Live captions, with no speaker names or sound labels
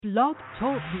Blog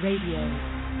Talk Radio.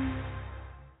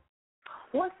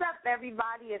 What's up,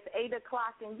 everybody? It's 8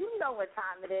 o'clock, and you know what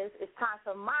time it is. It's time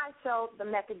for my show, The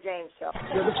Mecca James Show.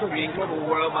 Yo, this is Green Global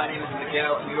World. My name is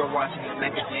Miguel, and you are watching The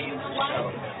Mecca James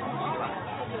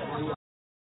Show.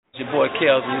 It's your boy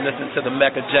Kels, and you listen to The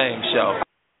Mecca James Show.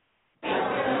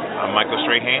 I'm Michael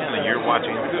Strahan, and you're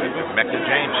watching The Mecca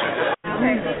James Show.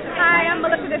 Hi, I'm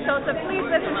Melissa DeSosa. Please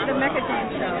listen to The Mecca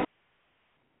James Show.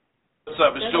 What's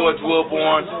up? It's George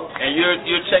Wilborn, and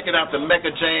you're checking out the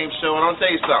Mecca James Show. And I'll tell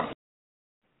you something.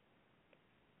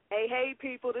 Hey,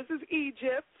 people, this is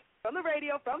Egypt from the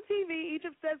radio, from TV,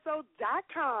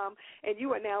 EgyptSaysSo.com, and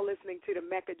you are now listening to the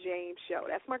Mecca James Show.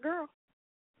 That's my girl.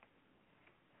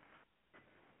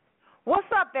 What's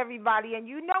up, everybody? And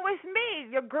you know it's me,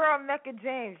 your girl, Mecca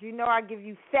James. You know I give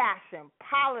you fashion,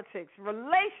 politics,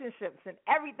 relationships, and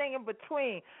everything in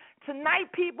between.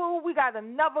 Tonight, people, we got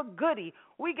another goodie.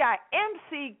 We got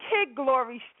MC Kid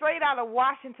Glory straight out of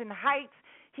Washington Heights.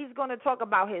 He's going to talk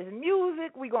about his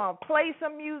music. We're going to play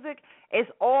some music. It's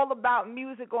all about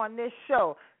music on this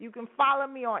show. You can follow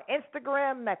me on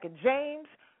Instagram, Mecca James.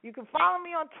 You can follow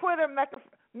me on Twitter,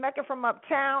 Mecca from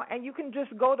Uptown, and you can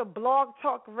just go to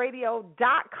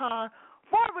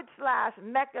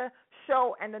blogtalkradio.com/Mecca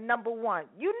Show and the number one.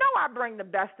 You know I bring the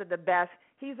best of the best.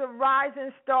 He's a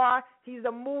rising star. He's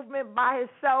a movement by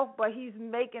himself, but he's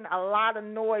making a lot of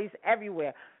noise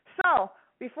everywhere. So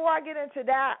before I get into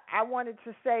that, I wanted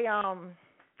to say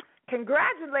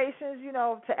congratulations,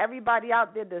 to everybody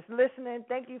out there that's listening.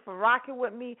 Thank you for rocking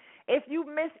with me. If you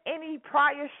missed any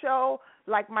prior show,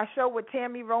 like my show with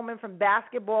Tammy Roman from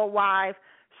Basketball Wives,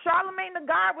 Charlamagne the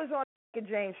God was on the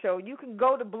Mecca James Show. You can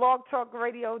go to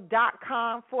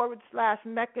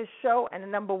blogtalkradio.com/Mecca Show and the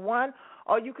number one,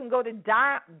 or you can go to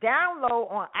download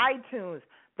on iTunes,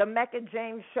 the Mecca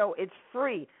James Show. It's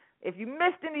free. If you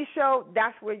missed any show,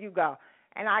 that's where you go.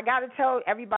 And I got to tell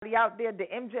everybody out there, the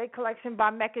MJ Collection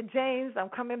by Mecca James, I'm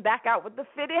coming back out with the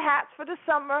fitted hats for the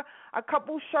summer, a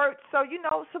couple shirts. So,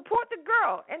 support the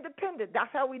girl, independent.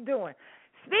 That's how we doing.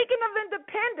 Speaking of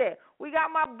independent, we got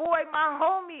my boy, my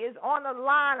homie is on the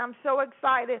line. I'm so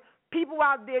excited. People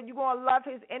out there, you're going to love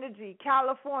his energy.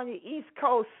 California, East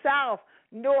Coast, South,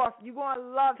 North, you're going to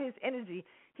love his energy.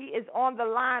 He is on the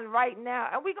line right now,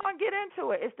 and we're going to get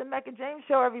into it. It's the Mecca James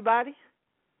Show, everybody.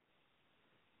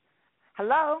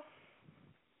 Hello?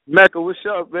 Mecca, what's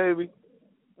up, baby?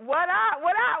 What up?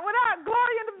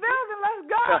 Glory in the building. Let's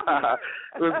go.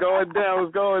 What's going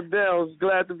down? I'm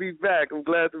glad to be back.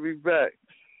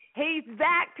 He's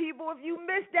back, people. If you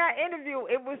missed that interview,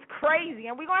 it was crazy.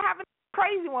 And we're going to have a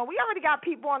crazy one. We already got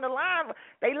people on the line.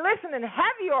 They listening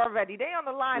heavy already. They on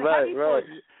the line heavy for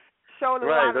you. Showing a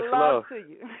lot of love to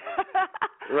you.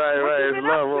 Right. It's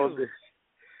love all day.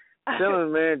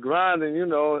 Chilling, man, grinding,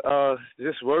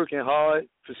 just working hard,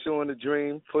 pursuing the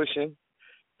dream, pushing,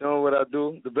 doing what I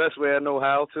do the best way I know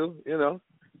how to,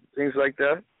 things like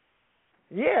that.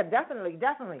 Yeah, definitely.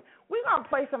 We're going to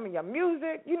play some of your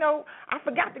music. I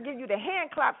forgot to give you the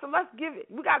hand clap, so let's give it.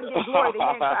 We got to give Glory the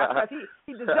hand clap because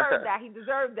he deserved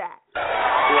that.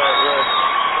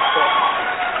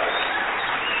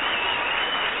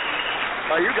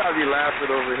 Oh, you got me laughing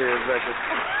over here, Becca.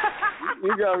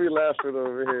 You got me laughing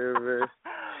over here, man.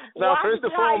 Now, first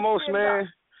and foremost,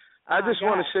 man, I just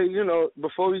want to say,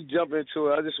 before we jump into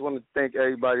it, I just want to thank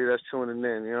everybody that's tuning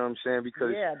in, you know what I'm saying?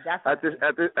 Because at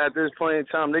this point in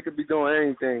time, they could be doing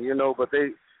anything, but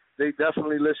they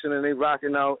definitely listen and they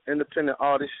rocking out, independent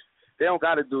artists. They don't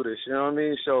got to do this, you know what I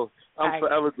mean? So I'm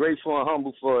forever grateful and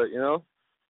humble for it,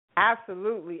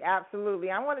 Absolutely. I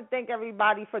want to thank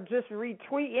everybody for just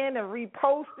retweeting and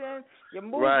reposting. Your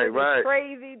movement was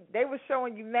crazy. They were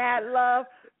showing you mad love.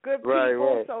 Good people.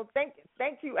 Right. So thank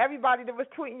you, everybody that was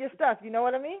tweeting your stuff. You know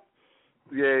what I mean?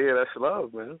 Yeah, that's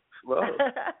love, man. It's love.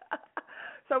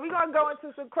 So we're going to go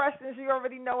into some questions. You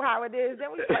already know how it is.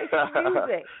 Then we play some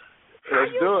music.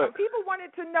 Let's do it. People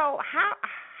wanted to know, how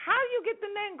you get the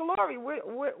name Glory?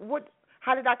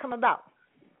 How did that come about?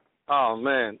 Oh,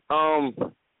 man.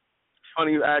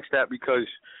 Funny you asked that because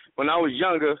when I was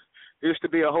younger, there used to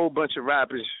be a whole bunch of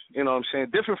rappers, you know what I'm saying?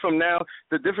 Different from now.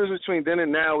 The difference between then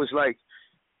and now is like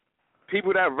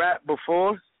people that rap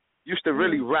before used to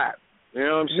really rap. You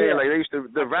know what I'm saying? Like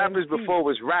the rappers before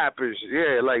was rappers.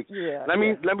 Yeah, let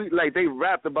me they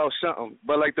rapped about something.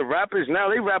 But like the rappers now,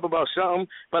 they rap about something,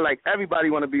 but like everybody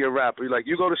want to be a rapper. Like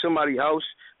you go to somebody's house,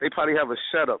 they probably have a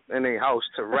setup in their house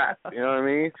to rap. You know what I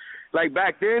mean? Like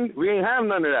back then, we ain't have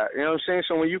none of that. You know what I'm saying?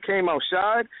 So when you came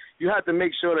outside, you had to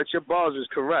make sure that your bars was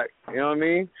correct. You know what I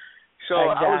mean? So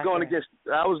exactly.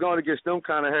 I was going against them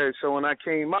kind of heads. So when I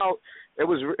came out,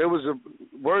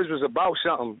 words was about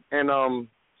something, and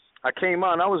I came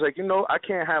out and I was like, I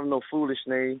can't have no foolish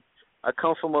name. I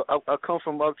come from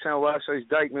uptown West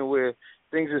Dykeman where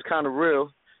things is kind of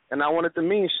real, and I wanted to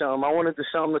mean something. I wanted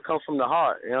something to come from the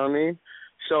heart. You know what I mean?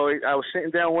 So I was sitting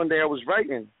down one day. I was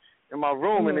writing in my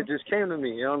room, and it just came to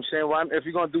me. You know what I'm saying? Well, if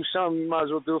you're gonna do something, you might as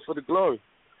well do it for the glory.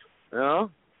 You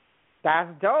know? That's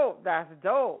dope. That's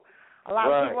dope. A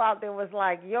lot of people out there was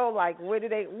like, yo, like, where do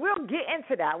they... We'll get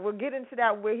into that. We'll get into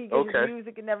that, where he gets his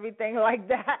music and everything like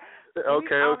that. Okay.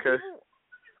 People,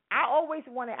 I always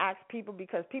want to ask people,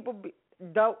 because people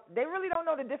they really don't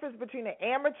know the difference between an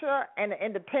amateur and an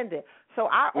independent. So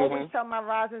I always tell my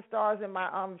rising stars in my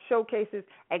showcases,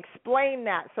 explain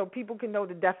that so people can know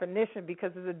the definition,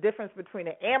 because there's a difference between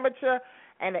an amateur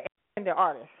and an independent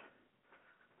artist.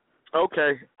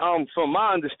 Okay. From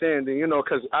my understanding,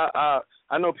 because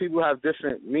I know people have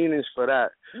different meanings for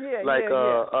that.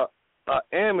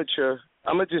 Amateur,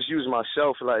 I'm gonna just use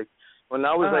myself. Like when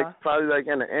I was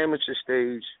probably in the amateur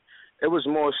stage, it was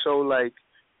more so like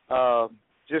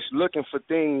just looking for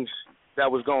things that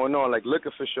was going on, like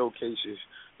looking for showcases,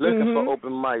 looking for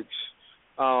open mics,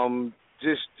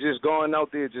 just going out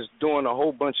there, just doing a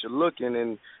whole bunch of looking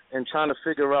and trying to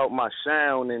figure out my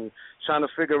sound and trying to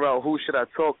figure out who should I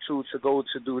talk to go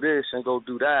to do this and go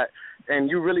do that. And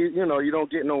you really, you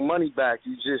don't get no money back.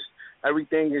 You just,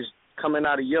 everything is coming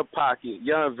out of your pocket,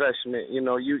 your investment.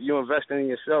 You investing in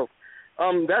yourself.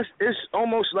 It's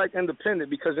almost like independent,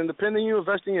 because independent you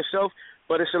invest in yourself,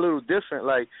 but it's a little different.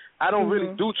 Like I don't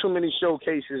really do too many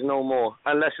showcases no more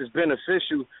unless it's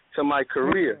beneficial to my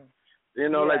career.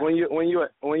 Like when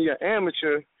you're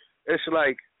amateur, it's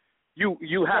like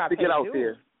you have to get out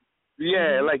there.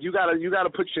 Yeah, like you gotta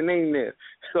put your name there.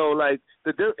 So like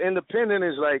the independent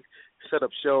is like set up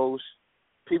shows.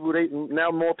 Now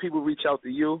more people reach out to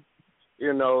you.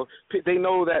 They know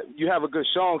that you have a good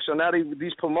song, so now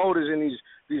these promoters and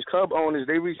these club owners,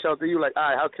 they reach out to you like, all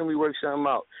right, how can we work something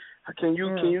out? Can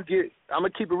you get? I'm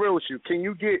gonna keep it real with you. Can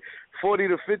you get 40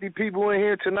 to 50 people in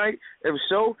here tonight? If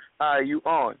so, you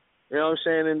on. You know what I'm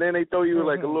saying? And then they throw you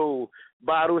like a little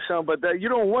bottle or something, but you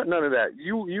don't want none of that.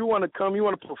 You want to come, you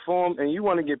want to perform, and you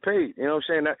want to get paid. You know what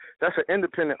I'm saying? That's an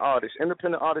independent artist.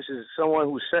 Independent artist is someone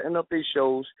who's setting up their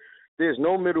shows. There's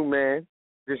no middleman.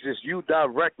 There's just you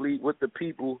directly with the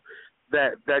people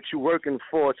that you're working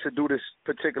for to do this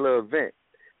particular event.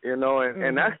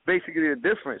 And that's basically the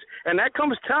difference. And that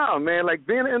comes time, man. Like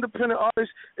being an independent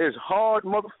artist is hard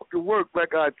motherfucking work.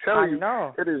 Like I tell you,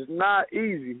 it is not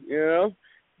easy,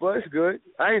 but it's good.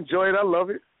 I enjoy it. I love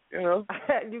it. You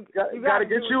gotta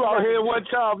get you out here one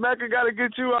time. Mecca gotta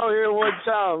get you out here one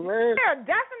time, man. Yeah,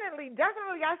 definitely.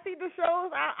 I see the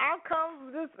shows. I'll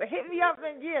come. Just hit me up,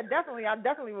 and I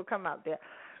definitely will come out there.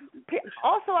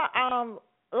 Also,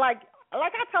 like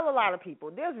I tell a lot of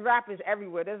people, there's rappers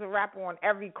everywhere. There's a rapper on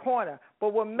every corner.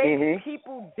 But what makes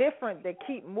people different, they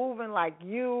keep moving, like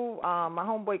you, my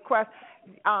homeboy Quest,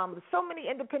 so many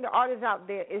independent artists out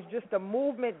there, is just the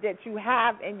movement that you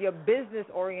have and your business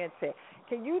oriented.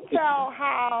 Can you tell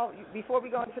how, before we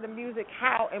go into the music,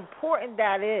 how important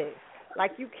that is?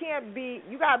 Like you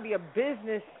got to be a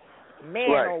business man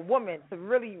or woman to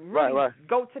really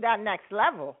go to that next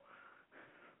level.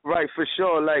 Right, for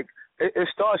sure. Like, it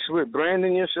starts with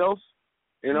branding yourself.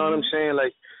 You know what I'm saying?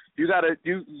 Like, you gotta,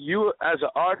 you as an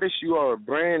artist, you are a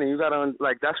brand, and you gotta,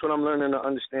 like, that's what I'm learning to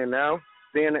understand now,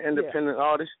 being an independent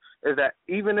artist, is that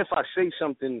even if I say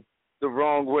something the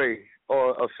wrong way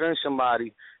or offend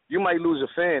somebody, you might lose a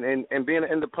fan. And being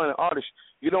an independent artist,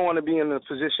 you don't want to be in a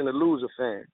position to lose a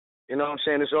fan. You know what I'm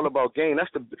saying? It's all about gain.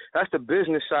 That's the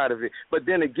business side of it. But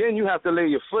then again, you have to lay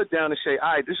your foot down and say,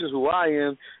 all right, this is who I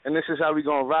am, and this is how we're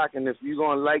going to rock. And if you're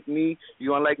going to like me,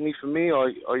 you're going to like me for me, or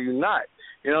you're not.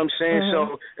 You know what I'm saying?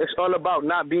 So it's all about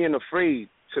not being afraid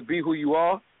to be who you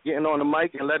are, getting on the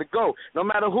mic and let it go. No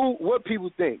matter what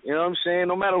people think. You know what I'm saying?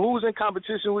 No matter who's in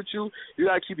competition with you, you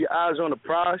got to keep your eyes on the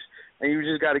prize, and you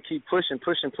just got to keep pushing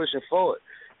forward.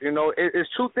 It's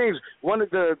two things. One of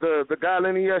the guy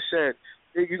Linear said,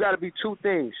 you got to be two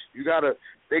things.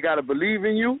 They got to believe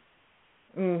in you,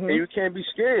 and you can't be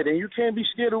scared. And you can't be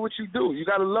scared of what you do. You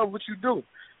got to love what you do.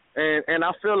 And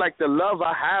I feel like the love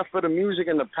I have for the music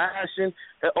and the passion,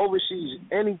 it oversees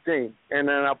anything. And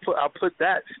then I put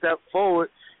that step forward,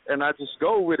 and I just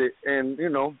go with it. And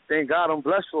thank God I'm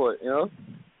blessed for it.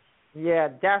 Yeah,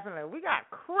 definitely. We got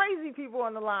crazy people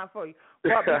on the line for you.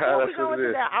 But before we go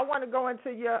into that, I want to go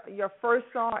into your first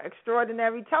song,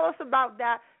 Extraordinary. Tell us about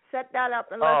that. Set that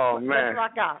up and let's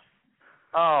rock out.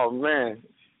 Oh, man.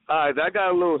 All right, I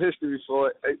got a little history for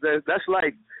it. That's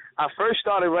like, I first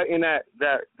started writing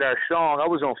that song. I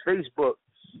was on Facebook,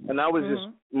 and I was just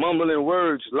mumbling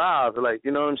words live, like,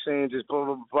 you know what I'm saying, just blah,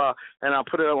 blah, blah, blah. And I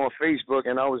put it up on Facebook,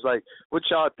 and I was like, what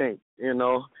y'all think, you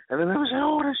know? And then I was like,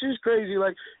 oh, this is crazy.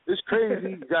 Like, it's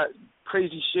crazy. Got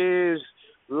crazy shares,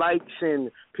 likes,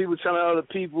 and people telling other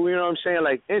people, you know what I'm saying,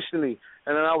 like, instantly.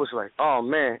 And then I was like, oh,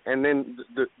 man. And then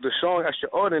the song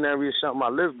Extraordinary is something I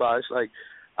live by. It's like,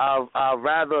 I'd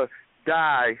rather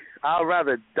die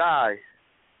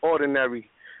ordinary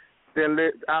than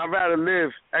I'd rather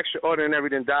live extraordinary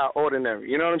than die ordinary.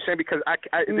 You know what I'm saying? Because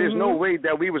there's no way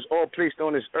that we was all placed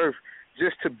on this earth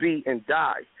just to be and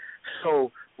die.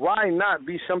 So why not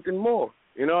be something more?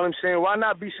 You know what I'm saying? Why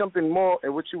not be something more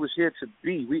than what you was here to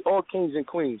be? We all kings and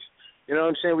queens. You know what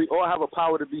I'm saying? We all have a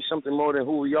power to be something more than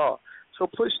who we are. So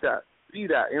push that. Be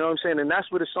that. You know what I'm saying? And that's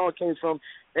where the song came from.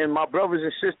 And my brothers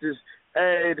and sisters,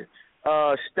 Ed,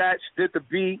 Stats did the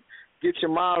beat, Get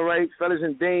Your Mind Right, Fellas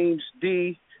and Dames,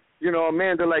 D, you know,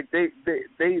 Amanda, like they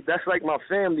that's like my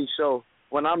family. So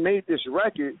when I made this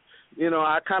record, you know,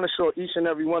 I kind of saw each and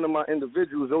every one of my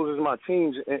individuals. Those are my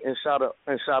teams inside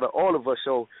of all of us.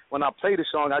 So when I play the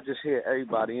song, I just hear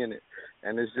everybody in it,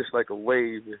 and it's just like a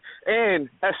wave. And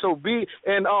SOB,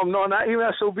 and no, not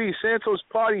even SOB, Santos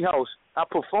Party House. I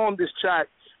performed this track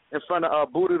in front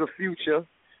of Buddha the Future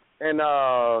and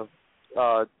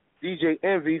DJ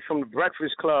Envy from the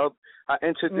Breakfast Club. I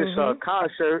entered this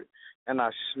concert, and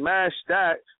I smashed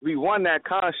that. We won that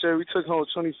concert. We took home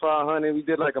 $2,500. We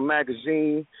did like a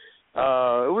magazine.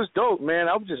 It was dope, man.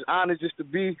 I was just honored just to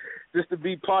be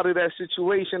part of that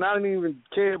situation. I didn't even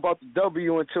care about the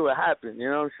W until it happened. You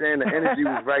know what I'm saying? The energy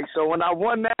was right. So when I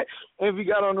won that, Envy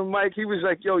got on the mic. He was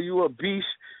like, "Yo, you a beast."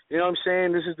 You know what I'm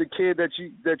saying? This is the kid that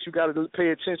you got to pay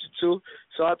attention to.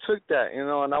 So I took that, you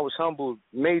know, and I was humbled.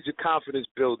 Major confidence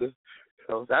builder.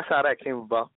 So that's how that came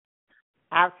about.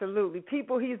 Absolutely.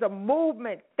 People, he's a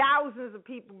movement. Thousands of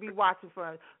people be watching for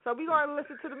him. So we're going to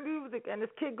listen to the music and this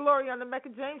Kid Glory on the Mecca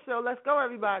James Show. Let's go,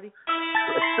 everybody.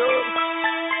 Let's go.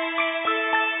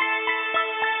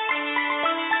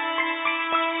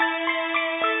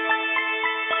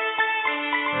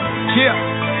 Yeah.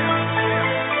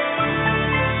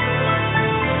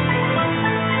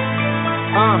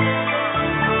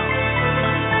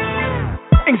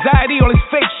 Anxiety, all this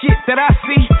fake shit that I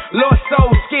see. Lost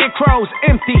souls, scarecrows,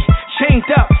 empty, chained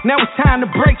up. Now it's time to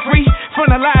break free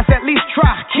from the lies. At least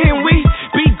try, can we?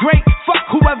 Be great, fuck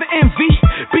whoever envy.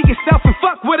 Be yourself and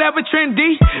fuck whatever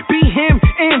trendy. Be him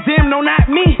and them, no not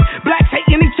me. Blacks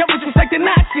hating each other just like the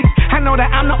Nazis. I know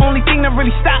that I'm the only thing that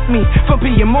really stopped me from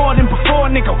being more than before,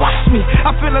 nigga, watch me.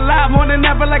 I feel alive more than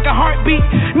ever like a heartbeat.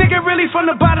 Nigga, really from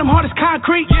the bottom, hard as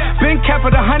concrete. Been kept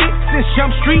at 100 since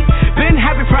Jump Street. Been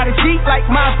having prodigy like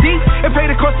my D. It paid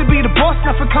the cost to be the boss,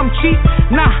 nothing come cheap.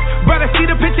 Nah, but I see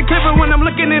the picture clearer when I'm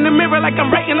looking in the mirror like I'm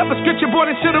writing up a scripture board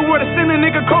into the word. I send a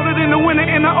nigga colder than the winner,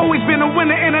 and I always been a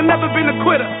winner, and I never been a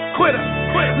quitter.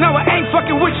 No, I ain't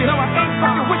fucking with you.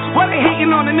 Why they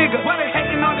hating on the nigga?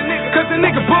 Cause the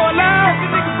nigga ball out.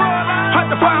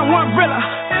 Hard to find one realer.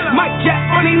 Mike Jack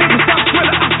on these niggas, I'm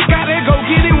thriller. Gotta go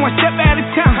get it one step at a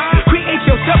time. Create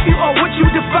yourself, you are what you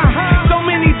define. So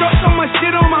many thoughts, so much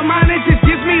shit on my mind, it just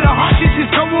gives me the heart to just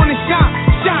go on and shine.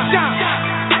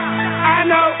 I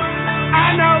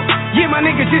know, yeah, my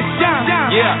nigga just shine.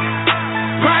 Yeah.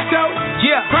 Pronto,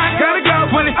 yeah, gotta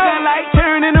go. When the sunlight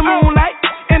turn in the moonlight,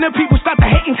 and the people start to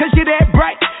hating cause you're that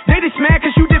bright. They just mad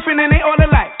cause you different and they all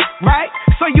alike, right?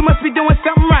 So you must be doing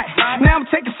something right. Now I'm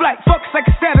taking flight, focus like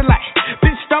a satellite.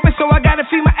 Been starving so I gotta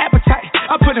feed my appetite.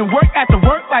 I put in work after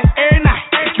work like every night.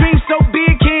 Dreams so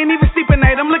big, can't even sleep at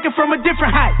night. I'm looking from a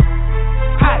different height.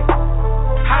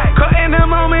 Caught in the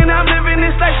moment, I'm living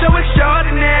this life so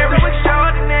extraordinary.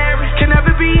 Can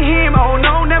never be him, oh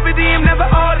no, never them, never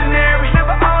ordinary.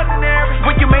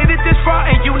 When you made it this far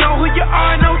and you know who you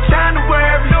are, no time to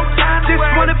worry. Just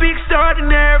wanna be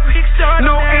extraordinary.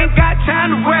 No, ain't got time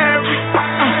to worry.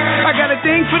 I got a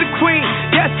thing for the queen.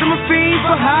 Yes, I'm a fiend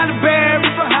for Halle Berry.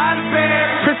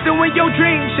 Pursuing your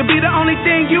dreams should be the only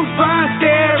thing you find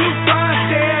scary.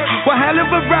 Well, hell of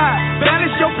a ride.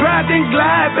 Balance your pride and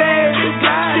glide, baby.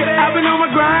 I've been on my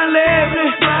grind,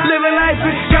 living life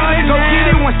in joy. Go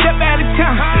get it one step at a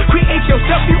time. Create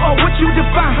yourself, you are what you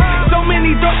define. So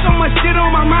many thoughts, so much shit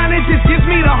on my mind, it just gives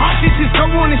me the heart to just go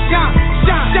on and shine.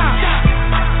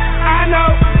 I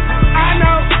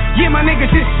know, yeah, my nigga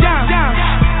just shine.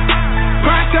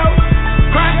 Pronto,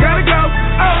 gotta go.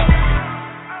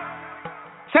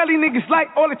 Tell these niggas like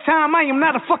all the time, I am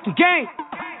not a fucking game.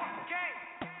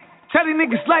 Tell these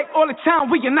niggas like all the time,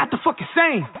 we are not the fucking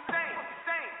same.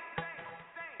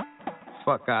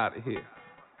 Fuck out of here.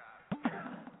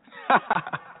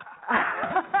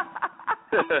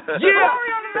 Yeah. Glory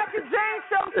on the Mecca James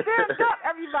Show. Stand up.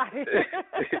 everybody.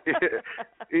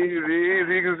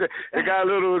 Easy. It got a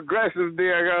little aggressive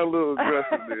there. I got a little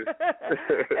aggressive there.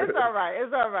 It's all right.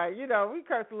 It's all right. You know, we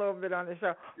curse a little bit on the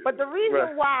show. But the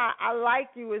reason why I like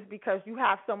you is because you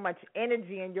have so much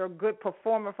energy and you're a good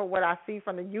performer for what I see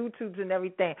from the YouTubes and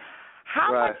everything.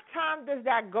 How much time does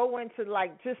that go into,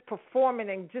 like, just performing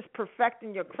and just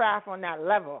perfecting your craft on that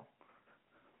level?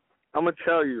 I'm going to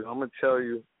tell you. I'm going to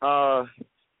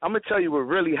tell you what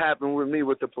really happened with me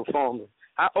with the performing.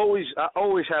 I always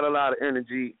had a lot of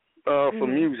energy for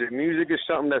music. Music is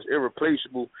something that's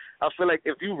irreplaceable. I feel like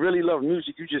if you really love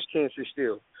music, you just can't sit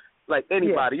still. Like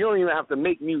anybody. You don't even have to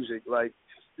make music. Like,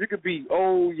 you could be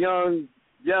old, young,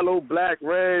 yellow, black,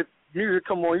 red. Music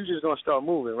come on, you just going to start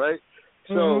moving, right?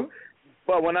 So,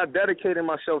 but when I dedicated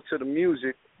myself to the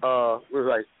music, it was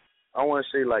like, I want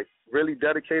to say like really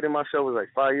dedicated myself was like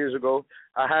 5 years ago.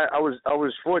 I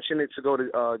was fortunate to go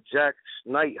to Jack's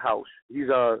Night House. He's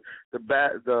the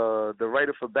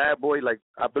writer for Bad Boy. Like,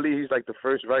 I believe he's like the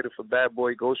first writer for Bad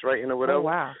Boy ghostwriting or whatever. Oh,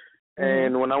 wow.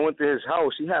 And when I went to his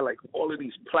house, he had like all of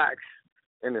these plaques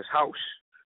in his house,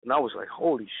 and I was like,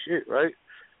 holy shit, right?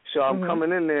 So I'm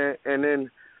coming in there, and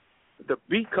then the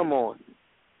beat come on,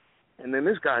 and then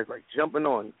this guy's like jumping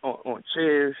on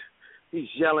chairs. He's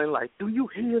yelling like, "Do you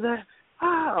hear that?"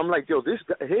 I'm like, yo, this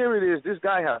guy, here it is. This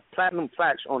guy has platinum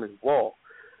plaques on his wall,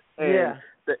 and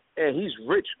and he's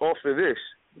rich off of this.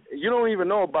 You don't even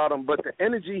know about him, but the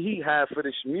energy he had for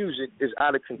this music is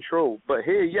out of control. But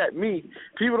here yet, me,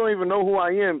 people don't even know who I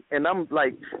am, and I'm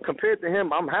like, compared to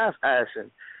him, I'm half-assing.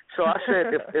 So I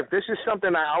said, if this is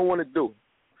something that I want to do,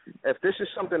 if this is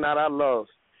something that I love,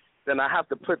 then I have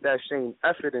to put that same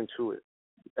effort into it.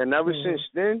 And ever since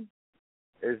then,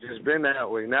 it's just been that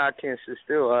way. Now I can't sit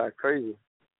still. Crazy.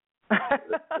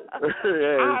 It's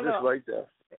just like that.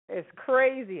 It's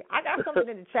crazy. I got something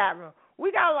in the chat room.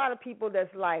 We got a lot of people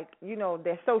that's like, you know,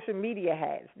 they're social media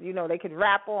heads. You know, they can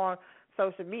rap on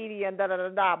social media and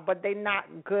da-da-da-da, but they're not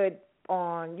good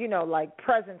on, you know, like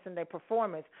presence in their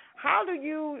performance. How do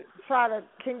you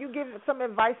can you give some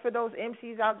advice for those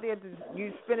MCs out there that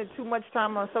you spending too much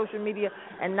time on social media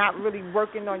and not really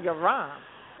working on your rhyme?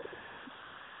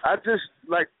 I just,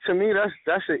 like, to me,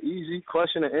 that's an easy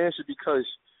question to answer because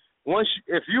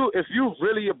if you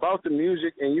really about the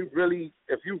music and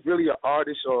if you really an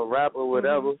artist or a rapper or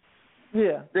whatever,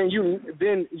 then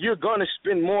you're gonna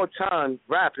spend more time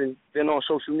rapping than on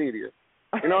social media.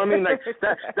 You know what I mean? Like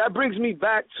that brings me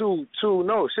back to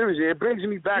no, seriously, it brings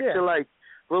me back to like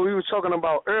what we were talking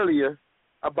about earlier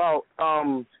about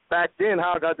back then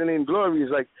how I got the name Glory is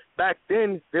like back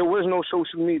then there was no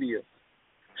social media.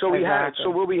 So we had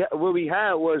what we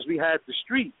had was we had the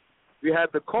street. We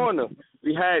had the corner.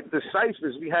 We had the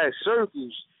ciphers. We had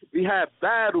circles. We had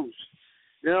battles.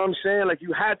 You know what I'm saying? Like,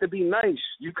 you had to be nice.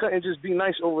 You couldn't just be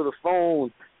nice over the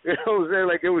phone. You know what I'm saying?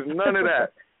 Like, it was none of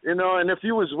that. You know, and if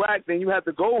you was whack, then you had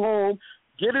to go home,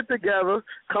 get it together,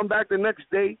 come back the next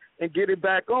day, and get it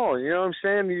back on. You know what I'm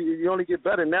saying? You only get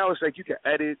better. Now it's like you can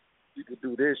edit. You can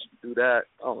do this. You can do that.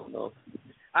 I don't know.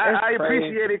 I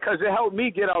appreciate it because it helped me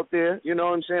get out there. You know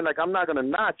what I'm saying? Like, I'm not going to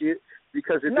knock it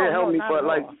because it did help me. But,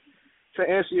 like, to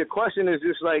answer your question is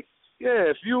just like,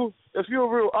 if you're a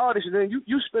real artist, then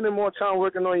you spending more time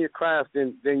working on your craft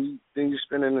than you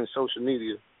spending in social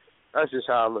media. That's just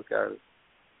how I look at it.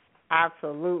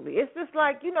 Absolutely. It's just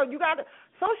like, you know, you got to,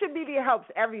 social media helps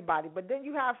everybody, but then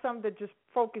you have some that just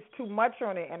focus too much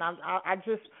on it. And I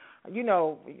just, you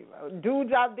know,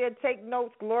 dudes out there take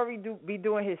notes. Glory be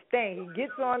doing his thing. He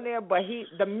gets on there, but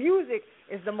the music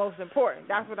is the most important.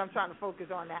 That's what I'm trying to focus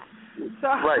on that. So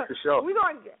right, for sure. We're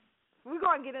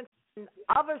going to get into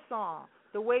another song,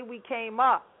 The Way We Came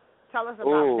Up. Tell us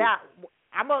about that.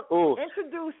 I'm going to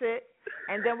introduce it,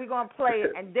 and then we're going to play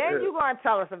it, and then you're going to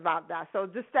tell us about that. So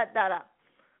just set that up.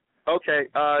 Okay.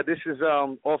 This is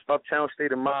off Uptown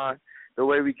State of Mind, The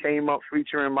Way We Came Up,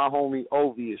 featuring my homie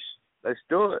Obvious. Let's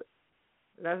do it.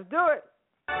 Let's do it.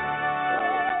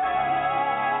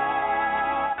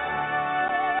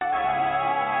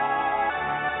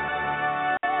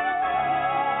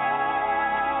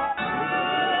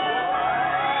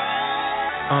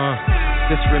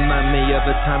 This remind me of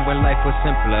a time when life was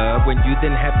simpler, when you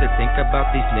didn't have to think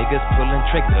about these niggas pulling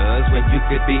triggers, when you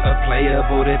could be a player,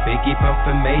 voted Biggie, Pump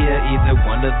for mayor. Either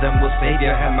one of them will save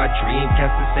you. Had my dream,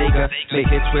 cast a Sega,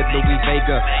 make hits with Louis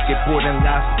Vega, get bored in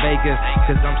Las Vegas,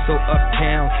 cause I'm so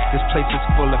uptown, this place is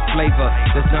full of flavor.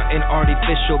 There's nothing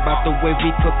artificial about the way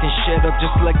we cooking shit up.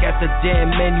 Just look at the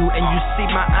damn menu and you see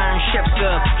my Iron Chef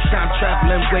stuff. Time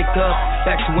traveling, wake up,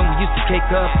 back to when we used to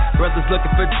cake up. Brothers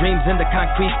looking for dreams in the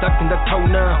concrete, stuck in the toe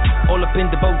Corona, all up in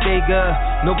the bodega.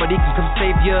 Nobody can come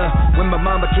save ya. When my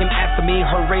mama came after me,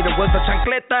 her radar was a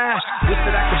chancleta. Wish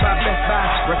that I could buy Best Buy,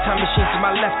 run time machine to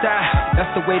my left eye.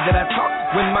 That's the way that I talk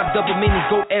when my double meanings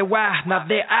go AY. Now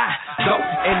there I go,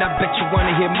 and I bet you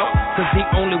wanna hear more. Cause the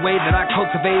only way that I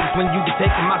cultivate is when you be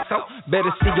taking my soul.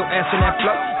 Better see your ass on that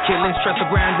flow, killing stress or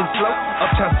grinding slow.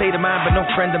 Uptown state of mind, but no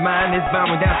friend of mine is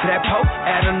bowing down to that pole.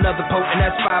 Add another pole, and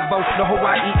that's 5-0. No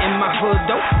Hawaii in my hood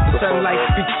though. The sunlight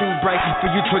speaks too bright for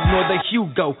you to ignore the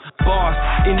Hugo. Bars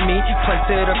in me,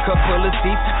 planted a couple of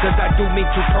seeds, cause I do mean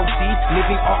to proceed.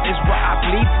 Living art is what I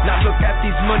bleed. Now look at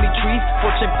these money trees,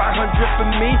 Fortune 500 for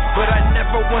me, but I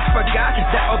never once forgot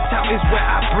that uptown is where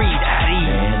I breathe at ease.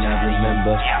 Man, I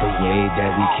remember the way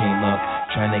that we came up,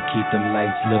 trying to keep them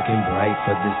lights looking bright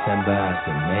for December. I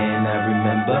said, man, I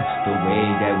remember the way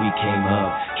that we came up,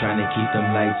 trying to keep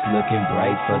them lights looking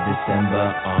bright for December.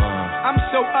 I'm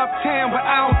so uptown, but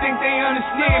I don't think they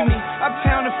understand me.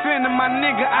 Uptown offending my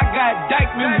nigga, I got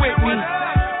Dykeman with me.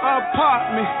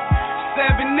 Apartment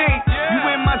 7-8, you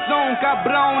in my zone, got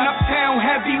blown uptown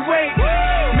heavyweight.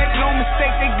 Make no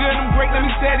mistake, they good, I'm great, let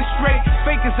me set it straight.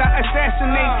 Fakers I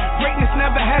assassinate, greatness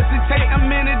never hesitate. I'm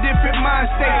in a different mind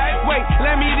state. Wait,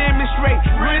 let me demonstrate.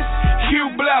 Wrist, cue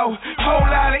blow, whole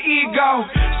lot of ego.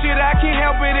 Shit, I can't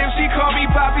help it if she call me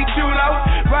Papi Chulo.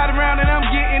 Ride around and I'm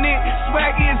getting it,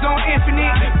 swag is on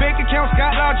infinite. Bank accounts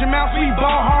got large amounts, we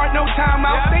ball hard, no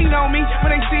timeouts. They know me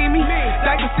when they see me.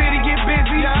 Diaper City get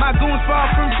busy, my goons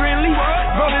far from friendly.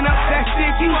 Rolling up that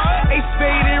sticky, Ace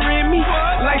Spade and Remy.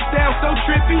 Lifestyle so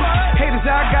trippy, haters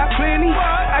I got plenty.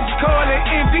 I just call it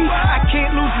envy. I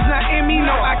can't lose, it's not in me.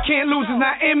 No, I can't lose, it's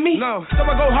not in me. No. So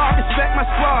I go hard, respect my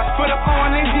squad. Put up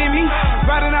on and hear me.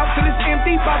 Riding out till it's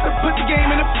empty, about to put the game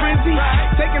in a frenzy.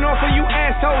 Taking off for you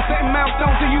assholes, setting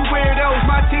milestones to you weirdos.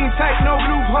 My team tight, no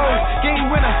loopholes. Game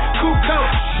winner, cool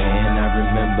coach. Man, I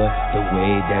remember the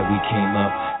way that we came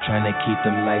up, trying to keep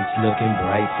them lights looking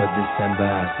bright for December.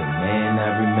 I said, man, I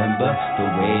remember the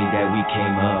way that we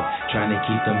came up, trying to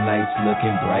keep them lights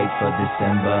looking bright for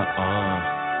December.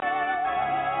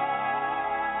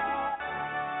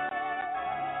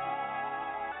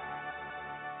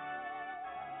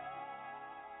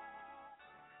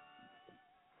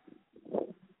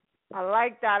 I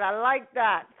like that. I like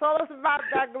that. Tell us about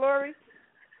that, Glory.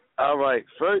 All right.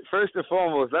 First and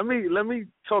foremost, let me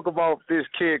talk about this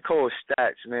kid called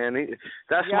Stats, man.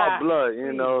 That's my blood,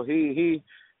 you know.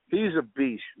 He's a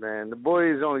beast, man. The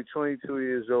boy is only 22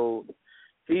 years old.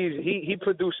 He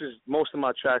produces most of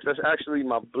my tracks. That's actually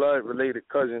my blood related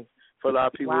cousin. For a lot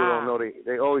of people who don't know,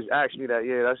 they always ask me that.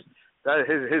 Yeah, that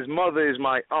his mother is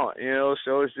my aunt, you know.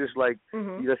 So it's just like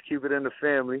you just keep it in the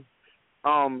family.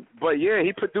 But yeah,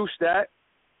 he produced that,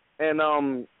 and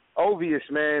Obvious,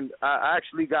 man, I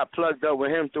actually got plugged up with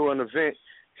him through an event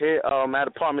here at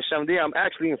Apartment 78. I'm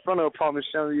actually in front of Apartment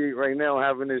 78 right now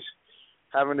having this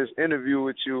interview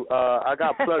with you. I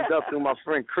got plugged up through my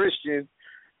friend Christian.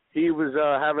 He was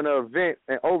having an event,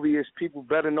 and Obvious, people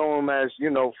better know him as, you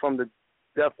know, from the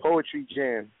Def Poetry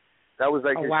Jam. That was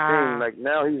like his thing. Like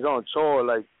now he's on tour.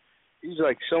 Like he's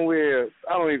like somewhere,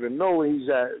 I don't even know where he's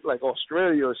at, like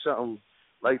Australia or something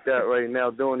like that right now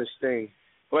doing his thing.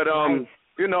 But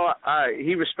you know,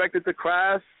 he respected the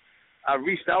craft. I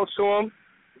reached out to him.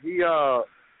 He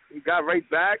got right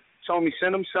back, told me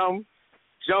send him something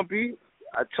jumpy.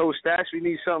 I told Stacks we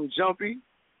need something jumpy.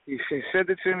 He sent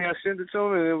it to me. I sent it to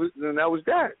him, and that was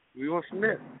that. We went from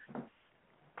there.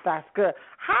 That's good.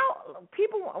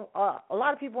 A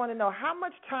lot of people want to know, how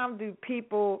much time do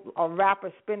people or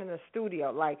rappers spend in the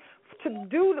studio? Like, to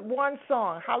do one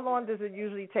song, how long does it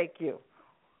usually take you?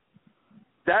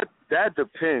 That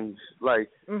depends. Like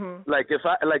if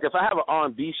I have an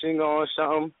R&B singer or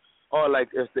something, or like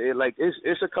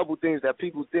it's a couple things that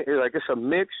people think like it's a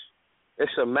mix,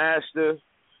 it's a master,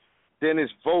 then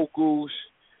it's vocals,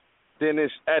 then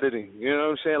it's editing. You know what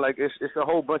I'm saying? Like it's a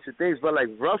whole bunch of things. But like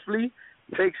roughly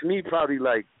takes me probably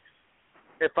like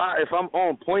if I'm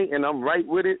on point and I'm right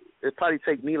with it, it probably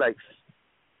take me like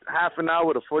half an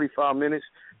hour to 45 minutes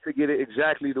to get it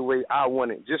exactly the way I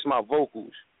want it. Just my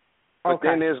vocals. But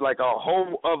then there's like a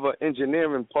whole other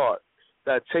engineering part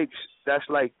that's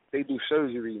like they do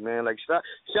surgery, man. Like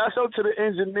shouts out to the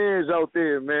engineers out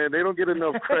there, man. They don't get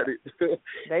enough credit.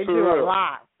 They do a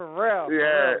lot, for real.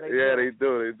 Yeah, they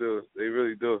do. They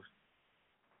really do.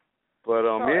 But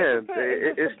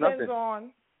it's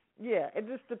nothing. It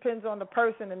just depends on the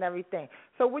person and everything.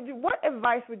 So what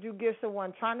advice would you give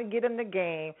someone trying to get in the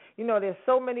game? You know, there's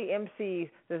so many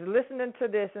MCs that's listening to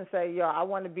this and say, yo, I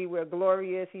want to be where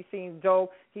Glory is. He seems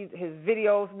dope. His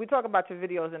videos, we talk about your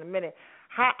videos in a minute.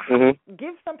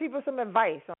 Give some people some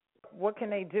advice on what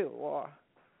can they do? Or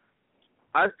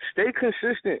I stay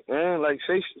consistent, man. Like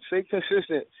stay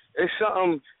consistent. It's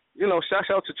something. Shout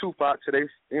out to Tupac today.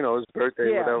 His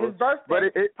birthday, whatever. His birthday. But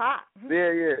it Pac.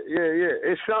 Yeah.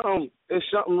 It's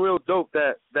something real dope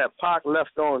that Pac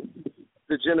left on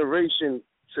the generation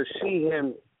to see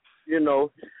him,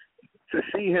 to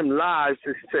see him live,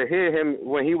 to hear him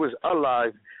when he was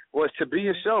alive, was to be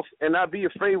yourself and not be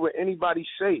afraid what anybody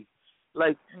say.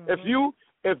 Like if you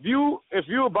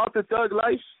about the thug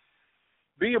life,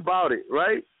 be about it,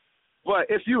 right? But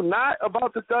if you're not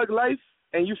about the thug life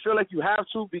and you feel like you have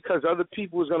to because other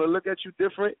people is gonna look at you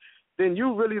different, then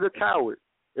you really the coward.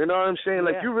 You know what I'm saying?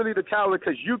 Like you really the coward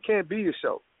because you can't be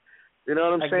yourself. You know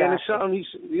what I'm saying? It's something he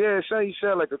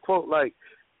said, like a quote, like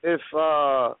if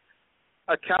a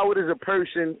coward is a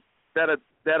person that'll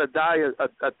die a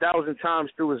 1,000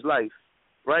 times through his life,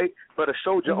 right? But a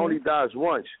soldier only dies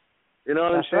once. You know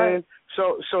what I'm saying?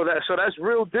 Right. So that's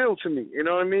real deal to me. You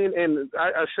know what I mean? And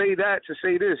I say that to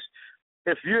say this: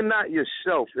 if you're not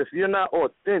yourself, if you're not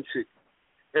authentic,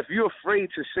 if you're afraid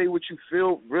to say what you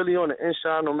feel really on the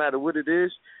inside, no matter what it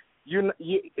is,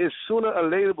 it's sooner or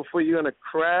later before you're gonna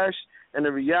crash, and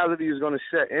the reality is gonna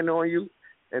set in on you,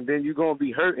 and then you're gonna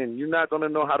be hurting. You're not gonna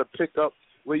know how to pick up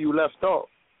where you left off.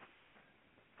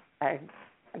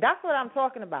 That's what I'm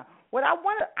talking about. What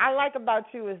I like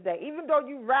about you is that even though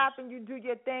you rap and you do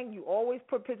your thing, you always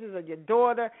put pictures of your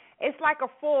daughter. It's like a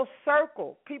full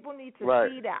circle. People need to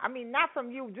see that. I mean, not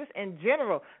from you, just in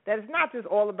general. That it's not just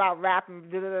all about rapping.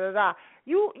 You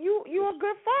a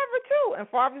good father too, and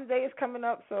Father's Day is coming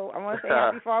up, so I want to say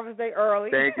Happy Father's Day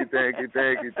early. Thank you.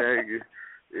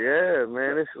 Yeah,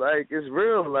 man, it's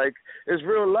real. Like, it's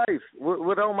real life.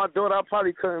 Without my daughter, I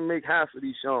probably couldn't make half of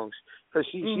these songs because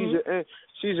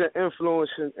she's an influence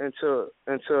into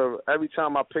every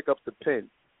time I pick up the pen.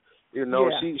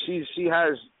 She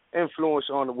has influence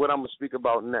on what I'm gonna speak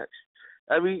about next.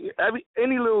 Any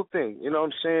little thing, you know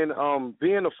what I'm saying?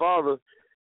 Being a father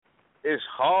is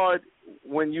hard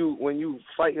when you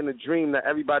fighting a dream that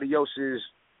everybody else is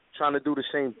trying to do the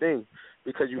same thing.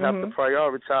 Because you have to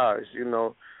prioritize,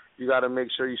 you got to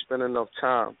make sure you spend enough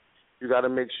time. You got to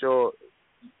make sure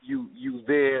you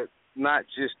there not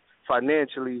just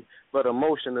financially but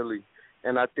emotionally.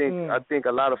 And I think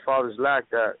a lot of fathers lack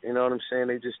that. You know what I'm saying?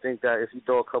 They just think that if you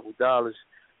throw a couple dollars,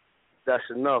 that's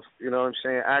enough. You know what I'm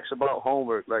saying? Ask about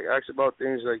homework, ask about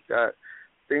things like that,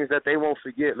 things that they won't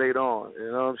forget later on.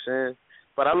 You know what I'm saying?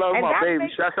 But I love my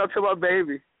baby. Shout out to my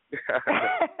baby.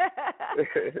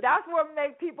 That's what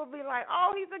make people be like,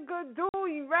 oh, he's a good dude,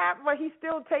 he rap, but he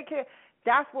still take care.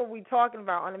 That's what we talking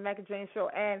about on the Mecca James Show.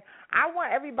 And I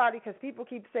want everybody, because people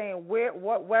keep saying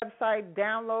what website,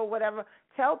 download, whatever.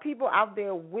 Tell people out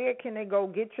there where can they go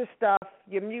get your stuff,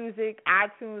 your music,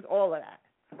 iTunes, all of that.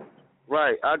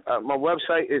 Right. My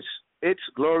website is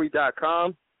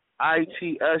itsglory.com,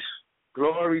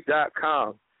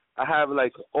 itsglory.com. I have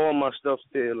all my stuff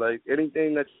there,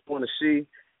 anything that you want to see.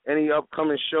 Any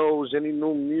upcoming shows, any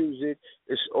new music,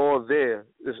 it's all there.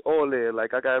 It's all there. I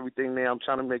got everything there. I'm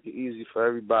trying to make it easy for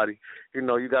everybody. You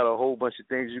got a whole bunch of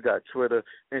things. You got Twitter,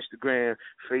 Instagram,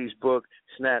 Facebook,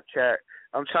 Snapchat.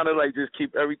 I'm trying to just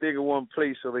keep everything in one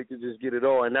place so they can just get it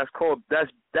all. And that's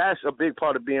a big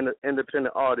part of being an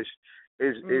independent artist.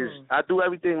 Is I do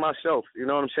everything myself. You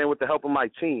know what I'm saying? With the help of my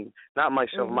team, not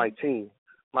myself, my team.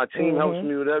 My team helps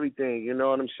me with everything, you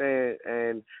know what I'm saying?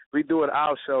 And we do it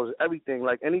ourselves, everything.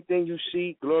 Anything you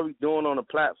see Glory doing on the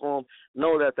platform,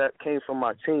 know that came from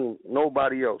my team,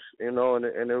 nobody else, and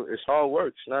it's hard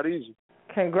work. It's not easy.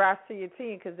 Congrats to your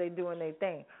team because they're doing their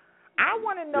thing. I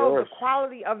want to know the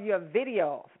quality of your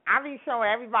videos. I be showing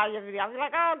everybody your video. I be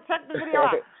like, oh, check the video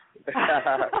out.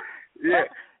 Yeah.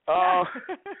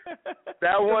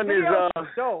 That one is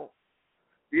dope.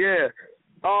 Yeah.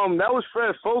 That was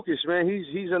Fred Focus, man.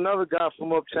 He's another guy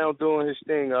from Uptown doing his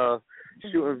thing,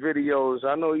 shooting videos.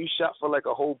 I know he shot for a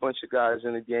whole bunch of guys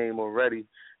in the game already.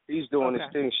 He's doing his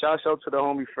thing. Shouts out to the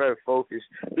homie Fred Focus.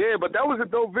 Yeah, but that was a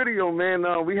dope video, man.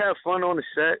 We had fun on the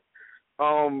set.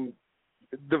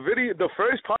 The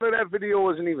first part of that video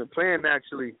wasn't even planned,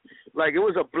 actually. It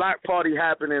was a black party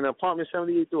happening. Apartment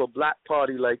 78 threw a black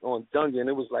party on Dungan.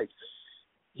 It was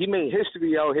he made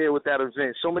history out here with that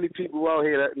event. So many people out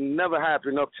here that never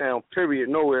happened uptown, period,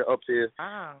 nowhere up here.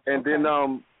 And then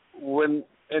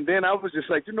then I was just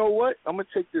like, you know what? I'm gonna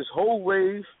take this whole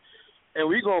wave and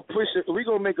we're gonna push it. We're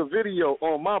gonna make a video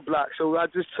on my block. So I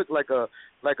just took a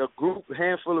group,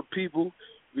 handful of people.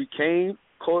 We came,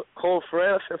 called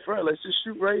Fred. I said, Fred, let's just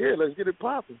shoot right here. Let's get it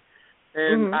popping.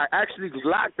 And I actually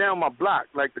locked down my block.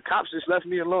 The cops just left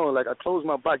me alone. I closed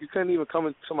my block. You couldn't even come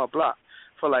into my block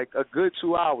for a good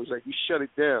 2 hours. You shut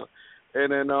it down.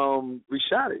 And then we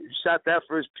shot it. We shot that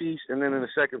first piece, and then in the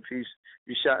second piece,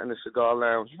 we shot in the cigar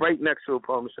lounge right next to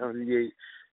Apartment 78.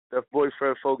 That boy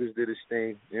Fred Focus did his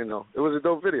thing. You know, it was a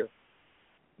dope video.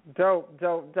 Dope.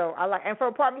 I like. And for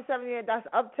Apartment 78, that's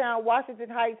Uptown, Washington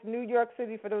Heights, New York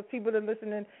City. For those people that are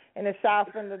listening in the South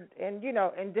and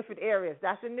in different areas,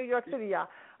 that's in New York City, y'all.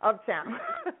 Uptown.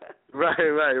 Right.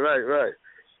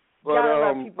 But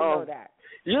gotta let people know that.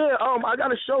 Yeah, I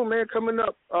got a show, man, coming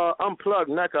up. Unplugged,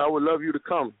 Mecca. I would love you to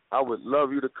come. I would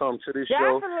love you to come to this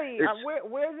show. Definitely.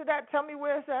 Where is it at? Tell me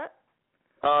where it's at.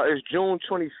 It's June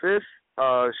 25th.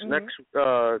 It's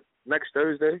next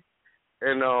Thursday.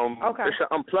 And it's an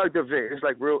unplugged event. It's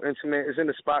like real intimate. It's in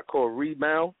a spot called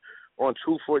Rebound on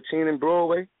 214 in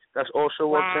Broadway. That's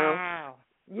also uptown. Wow.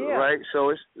 Yeah. Right? So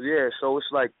it's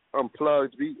like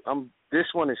unplugged. This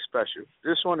one is special.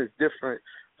 This one is different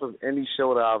from any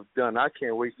show that I've done. I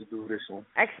can't wait to do this one.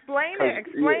 Explain it.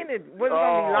 What's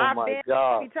gonna be live band?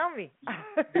 God. Tell me.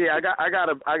 Yeah, I got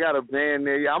a band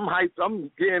there. Yeah, I'm hyped. I'm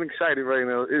getting excited right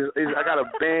now. I got a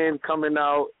band coming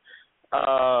out.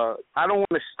 I don't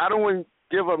want to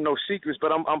give up no secrets,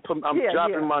 but I'm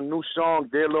dropping my new song,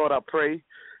 Dear Lord I Pray.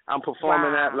 I'm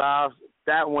performing that live.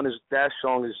 That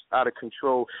song is out of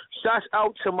control. Shouts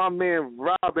out to my man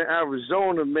Rob in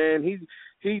Arizona, man.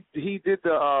 He did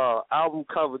the album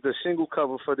cover, the single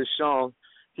cover for the song.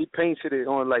 He painted it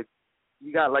on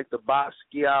he got the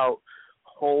Basquiat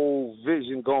whole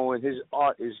vision going. His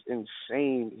art is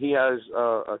insane. He has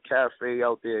a cafe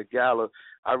out there, Gala.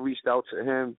 I reached out to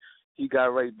him. He got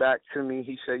right back to me.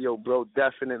 He said, yo, bro,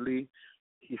 definitely.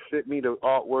 He sent me the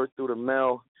artwork through the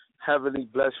mail. Heavily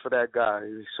blessed for that guy.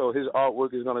 So his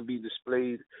artwork is going to be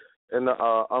displayed in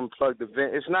the Unplugged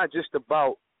event. It's not just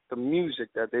about the music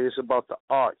that day. It's about the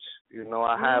arts. You know,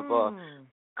 I have a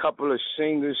couple of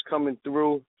singers coming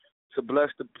through to bless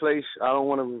the place. I don't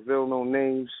want to reveal no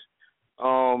names.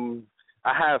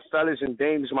 I have fellas and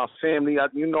dames, my family.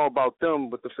 You know about them,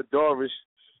 but the Fedoras.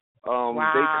 Wow.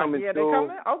 They coming through. They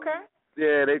coming? Okay.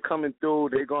 Yeah, they coming through.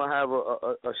 They're going to have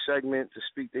a segment to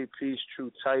speak their piece, True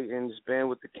Titans, Band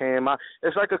with the Cam.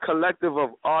 It's like a collective of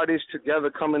artists together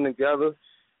coming together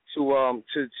to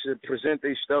present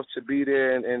their stuff, to be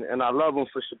there, and I love them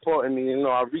for supporting me. You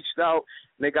know, I reached out,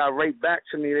 and they got right back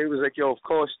to me. They was like, yo, of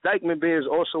course, Dykeman Beer is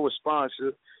also a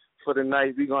sponsor for the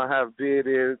night. We're going to have beer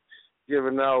there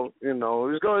giving out, you know.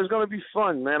 It's going to be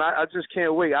fun, man. I just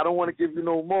can't wait. I don't want to give you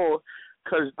no more,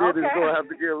 because then it's going to have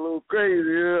to get a little crazy,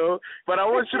 you know. But I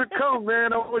want you to come,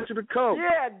 man. I want you to come.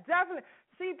 Yeah, definitely.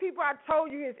 See, people, I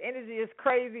told you his energy is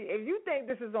crazy. If you think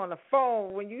this is on the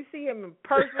phone, when you see him in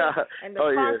person and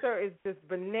the concert is just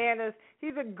bananas,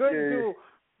 he's a good dude.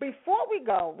 Before we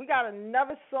go, we got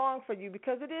another song for you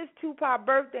because it is Tupac's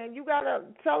birthday, and you got to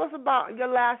tell us about your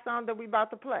last song that we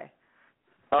about to play.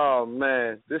 Oh,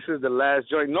 man, this is the last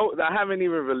joint. No, I haven't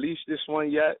even released this one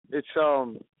yet. It's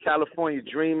California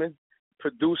Dreamin'.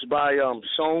 Produced by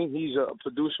Song. He's a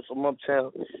producer from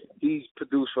Uptown. He's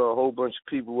produced for a whole bunch of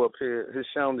people up here. His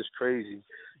sound is crazy.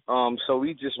 So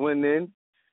we just went in.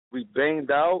 We banged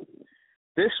out.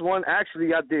 This one,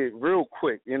 actually, I did real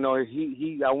quick. You know,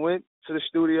 I went to the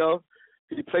studio.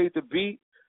 He played the beat.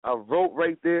 I wrote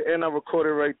right there, and I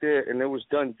recorded right there, and it was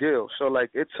done deal. So,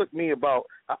 it took me about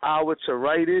an hour to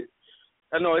write it.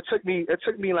 No, it took me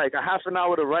like a half an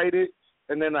hour to write it,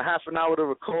 and then a half an hour to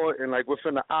record, and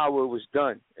within an hour it was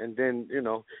done. And then,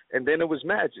 and then it was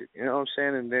magic, you know what I'm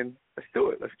saying? And then let's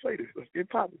do it. Let's play this. Let's get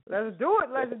popping. Let's do it.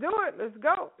 Let's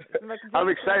go. I'm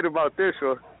excited about this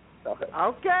one.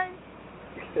 Okay.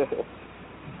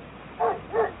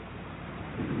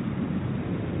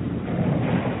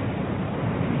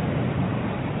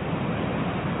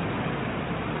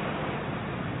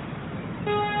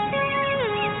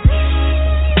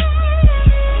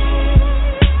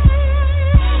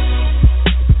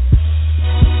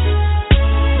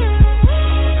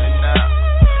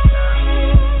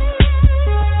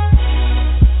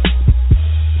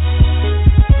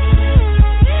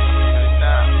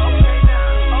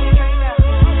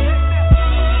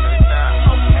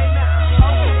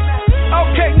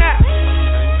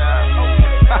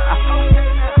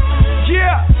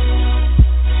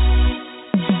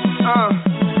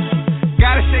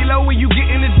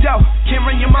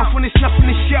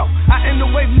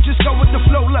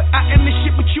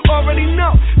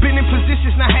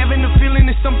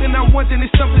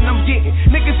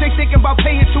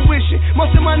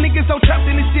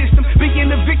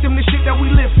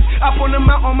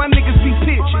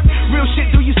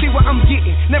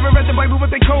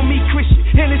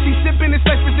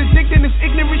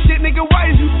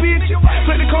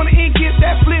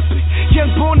 Young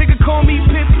bull nigga call me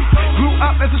pimpin'. Grew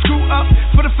up as a screw up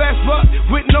for the fast buck.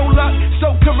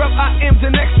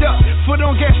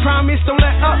 promise, don't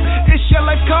let up. It's your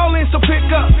life calling, so pick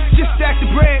up. Just stack the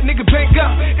bread, nigga, bank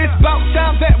up. It's about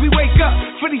time that we wake up.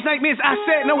 For these nightmares, I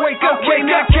said, no, wake up. Okay,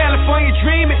 now California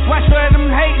dreaming. Watch for them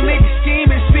hating niggas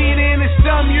scheming. Speeding in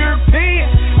some European.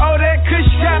 Oh, that kush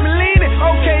got me leaning.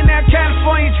 Okay, now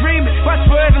California dreaming. Watch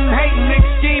for them hating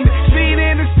niggas scheming.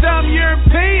 Speeding in some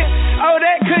European. Oh,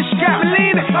 that kush got me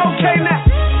leaning. Okay, now.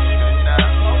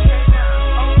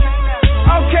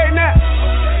 Okay, now.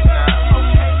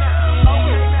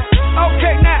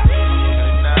 Okay, now.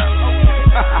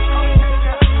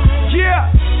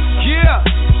 Yeah.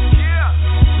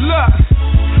 Look,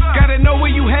 gotta know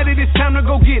where you headed. It's time to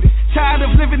go get it. Tired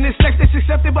of living this life that's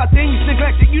accepted by things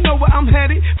neglected. You know where I'm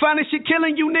headed. Finding shit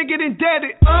killing you, nigga,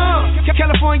 indebted.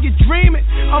 California dreaming.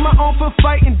 On my own for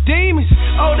fighting demons.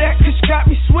 Oh, that kush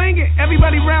got me swinging.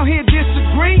 Everybody around here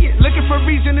disagreeing. Looking for a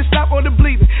reason to stop all the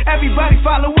bleeding. Everybody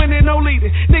following and no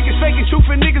leading. Niggas faking truth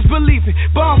and niggas believing.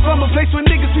 Born from a place where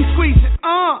niggas be squeezing.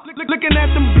 Looking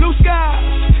at them blue skies.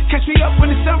 Catch me up when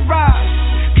the sun rise.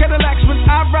 Cadillacs when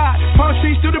I ride. Palm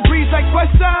trees through the breeze like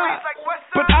West Side.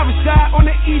 But I reside on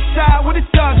the east side where the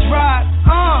thugs ride.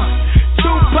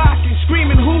 Tupac and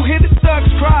screaming, who hear the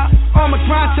thugs cry? On my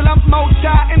grind till I'm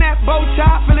multi in that bow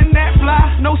tie, feeling that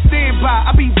fly. No standby,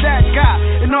 I be that guy,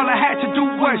 and all I had to do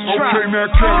was try. Okay, now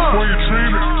California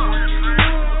dreaming.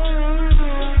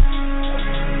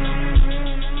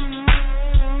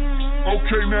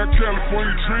 Okay, now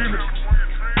California dreaming.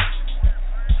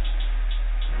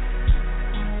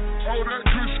 Oh, that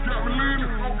kush got me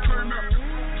leaning. Okay, now.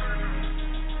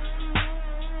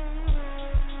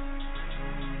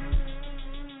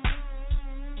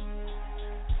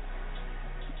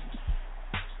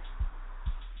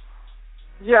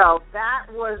 Yo, that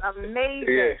was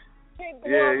amazing.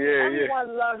 Yeah.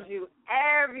 Everyone loves you.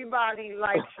 Everybody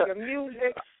likes your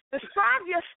music. Describe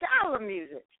your style of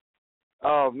music.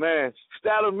 Oh, man.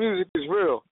 Style of music is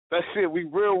real. That's it. We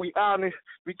real, we honest,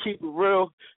 we keep it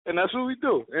real, and that's what we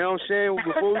do. You know what I'm saying?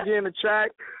 Before we get in the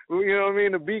track, you know what I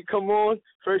mean, the beat come on,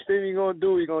 first thing we're going to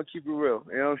do, we're going to keep it real.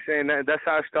 You know what I'm saying? That's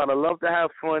how I start. I love to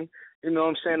have fun. You know what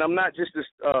I'm saying? I'm not just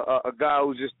a guy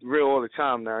who's just real all the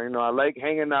time now. You know, I like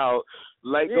hanging out,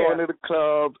 going to the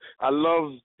club. I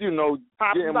love, getting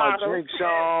my drinks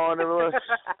on.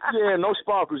 Yeah, no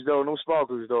sparkles, though. No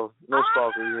sparkles, you know.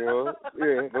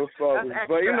 Yeah, no sparkles.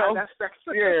 But,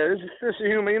 it's a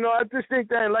human. I just think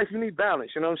that in life you need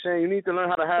balance. You know what I'm saying? You need to learn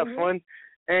how to have fun,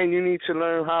 and you need to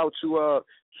learn how to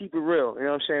keep it real. You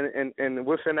know what I'm saying? And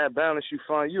within that balance, you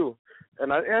find you.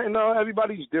 And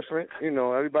everybody's different.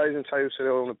 Everybody's entitled to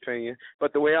their own opinion.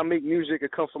 But the way I make music,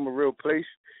 it comes from a real place.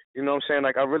 You know what I'm saying?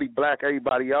 Like, I really black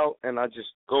everybody out, and I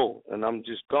just go, and I'm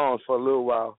just gone for a little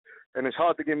while. And it's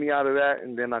hard to get me out of that,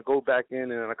 and then I go back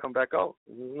in, and then I come back out.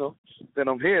 Then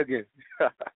I'm here again.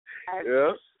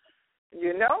 Yeah.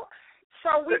 So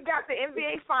we got the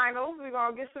NBA Finals. We're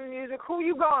going to get some music. Who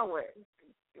you going with?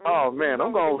 Oh, man,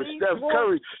 I'm going with Steph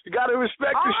Curry. You got to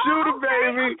respect the shooter,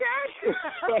 baby. Okay.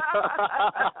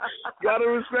 Got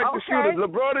to respect the shooter.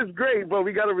 LeBron is great, but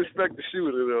we got to respect the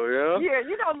shooter, though, yeah? Yeah,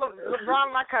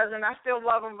 LeBron, my cousin, I still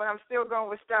love him, but I'm still going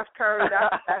with Steph Curry.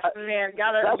 That's the man.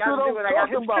 That's what I'm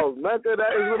talking about.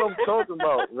 That is what I'm talking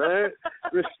about, man.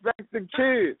 Respect the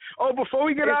kid. Oh, before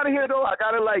we get out of here, though, I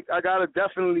gotta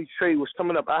definitely say what's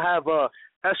coming up. I have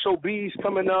SOBs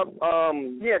coming up.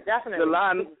 Yeah, definitely.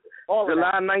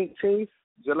 July 19th.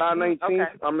 Okay.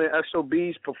 I'm in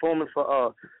SOBs performing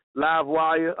for Live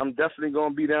Wire. I'm definitely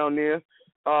going to be down there.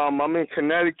 I'm in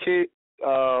Connecticut.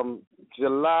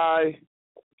 July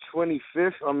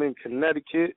 25th, I'm in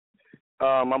Connecticut.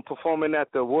 I'm performing at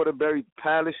the Waterbury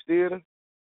Palace Theater.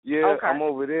 Yeah, okay. I'm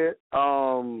over there.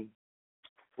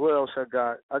 What else I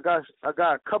got? I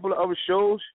got a couple of other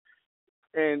shows.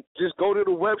 And just go to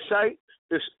the website.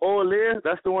 It's all there.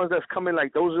 That's the ones that's coming.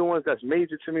 Like, those are the ones that's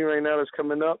major to me right now that's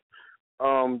coming up.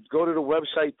 Go to the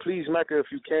website, please, Mecca, if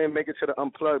you can, make it to the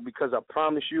Unplugged, because I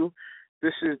promise you,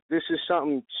 this is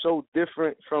something so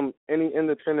different from any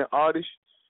independent artist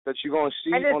that you're going to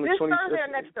see on the 25th. And is this Thursday or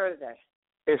next Thursday?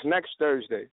 It's next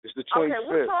Thursday. It's the 25th. Okay,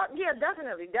 we'll talk. Yeah,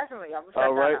 definitely.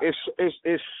 All right.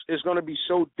 It's going to be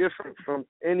so different from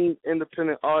any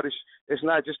independent artist. It's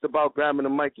not just about grabbing the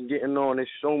mic and getting on. There's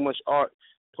so much art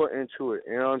put into it.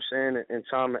 You know what I'm saying? And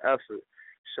time and effort.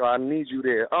 So I need you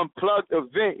there. Unplugged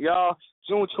event, y'all.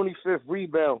 June 25th,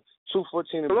 Rebound,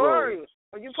 214 and Glory.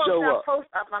 When you post that post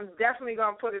up, I'm definitely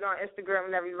going to put it on Instagram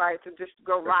and everybody to just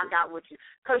go rock out with you.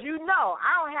 Because I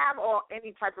don't have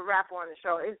any type of rapper on the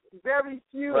show. It's very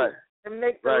few to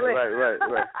make the list.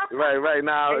 Right.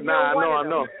 Now, I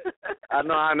know. I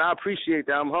know, and I appreciate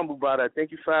that. I'm humbled by that.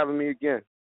 Thank you for having me again.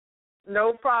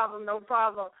 No problem, no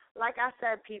problem. Like I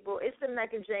said, people, it's the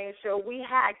Mecca James Show. We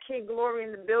had Kid Glory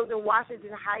in the building,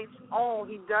 Washington Heights own.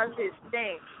 He does his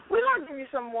thing. We're going to give you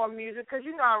some more music because,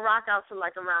 you know, I rock out to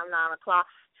like around 9 o'clock.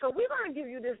 So we're going to give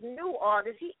you this new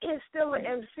artist. He is still an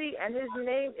MC, and his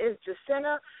name is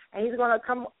Jacinta, and he's going to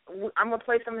come. I'm going to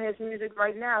play some of his music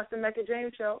right now. It's the Mecca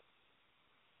James Show.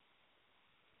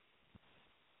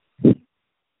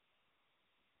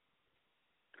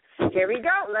 Here we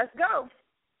go. Let's go.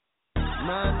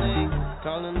 My name,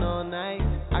 calling all night.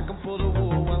 I can pull the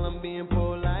wool while I'm being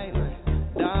polite. Like,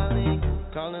 darling,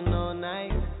 calling all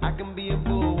night. I can be a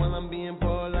fool while I'm being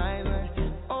polite. Like,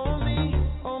 oh me,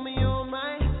 oh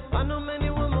my. I know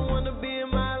many women wanna be in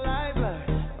my life. Like,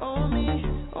 oh me,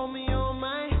 oh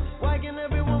my. Why can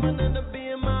every woman end up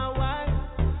being my wife?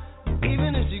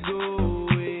 Even if she go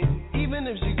away, even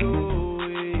if she go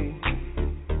away,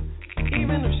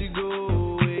 even if she go away.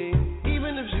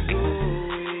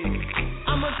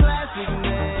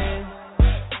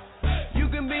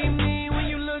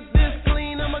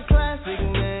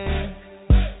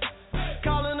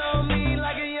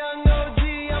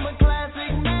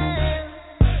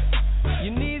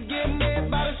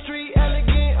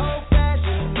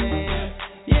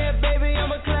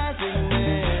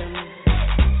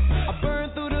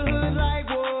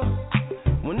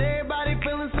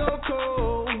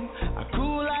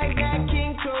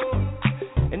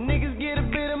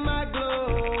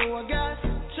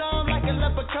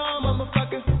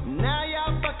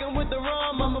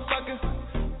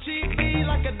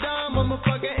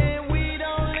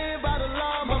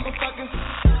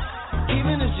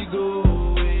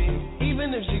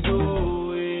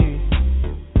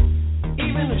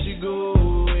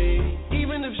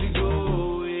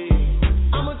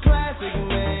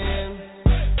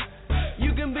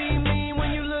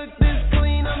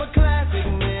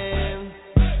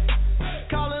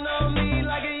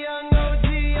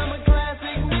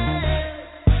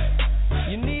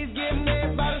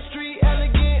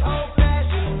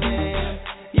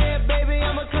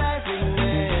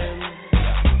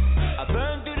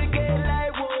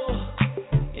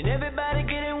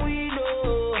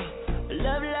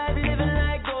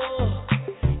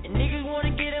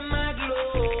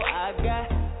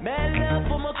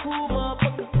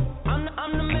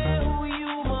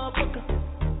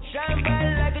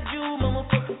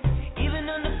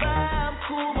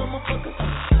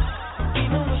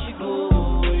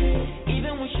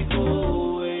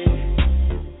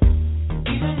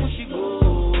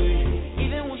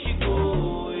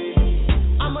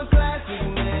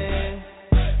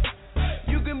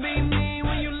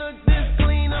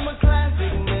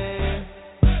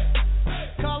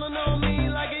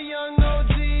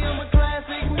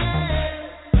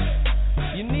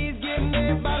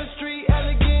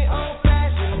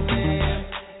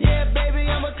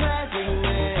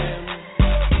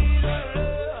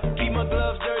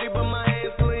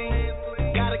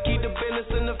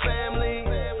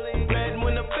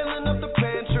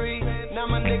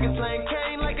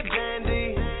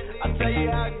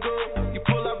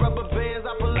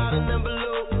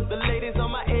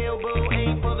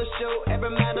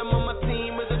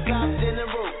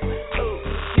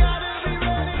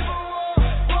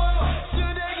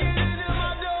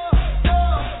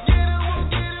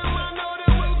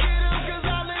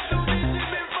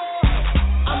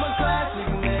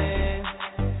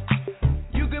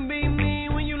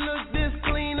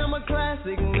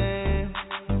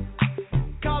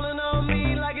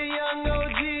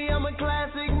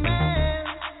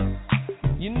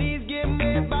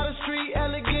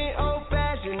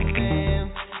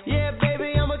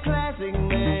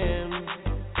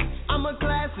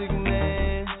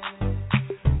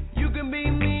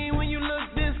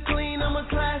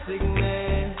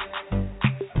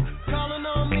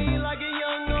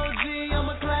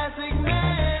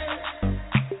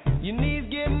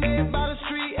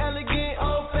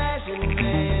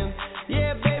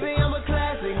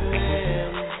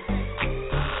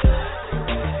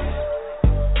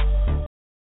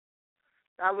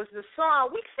 That was the song.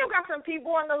 We still got some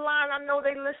people on the line. I know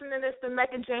they listening to this, the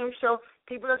Mecca James Show.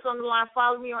 People that's on the line,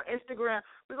 follow me on Instagram.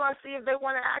 We're going to see if they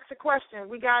want to ask a question.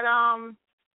 We got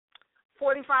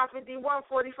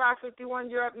 4551.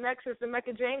 You're up next. It's the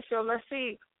Mecca James Show. Let's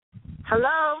see.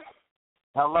 Hello?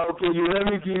 Hello, can you hear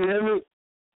me?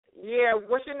 Yeah,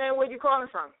 what's your name? Where you calling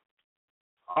from?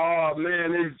 Oh,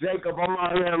 man, it's Jacob. I'm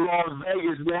out here in Las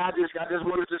Vegas, man. I just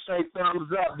wanted to say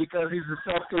thumbs up because he's a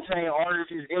self-contained artist.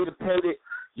 He's independent.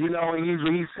 you know, and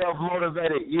he's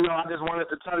self-motivated. You know, I just wanted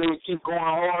to tell him to keep going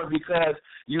hard because,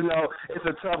 you know, it's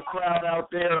a tough crowd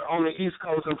out there on the East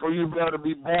Coast, and for you to be able to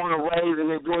be born and raised and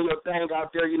then doing your thing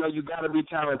out there, you know, you got to be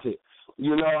talented.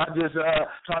 You know, I just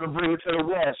try to bring it to the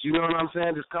West. You know what I'm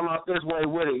saying? Just come out this way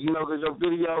with it, you know, because your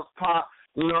videos pop,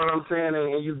 you know what I'm saying,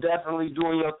 and you definitely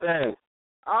doing your thing.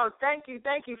 Oh, thank you.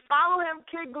 Follow him,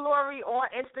 Kid Glory, on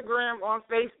Instagram, on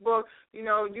Facebook. You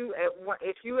know,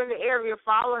 if you're in the area,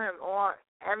 follow him on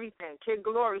everything. Kid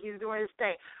Glory, he's doing his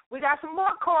thing. We got some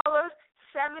more callers.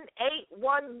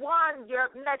 7811. You're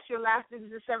up next. Your last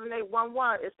digit is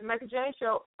 7811. It's the Mecca James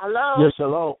Show. Hello. Yes.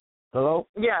 Hello. Hello.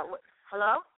 Yeah.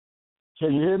 Hello.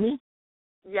 Can you hear me?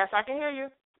 Yes, I can hear you.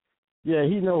 Yeah,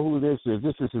 he know who this is.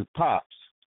 This is his pops.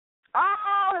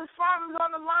 Oh, his father's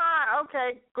on the line.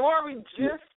 Okay, Glory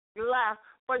just left.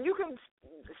 But you can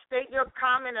state your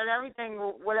comment and everything,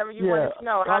 whatever you want to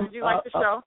know. How did you like the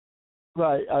show?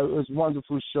 Right. It was a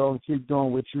wonderful show. Keep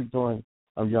doing what you're doing,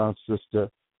 young sister.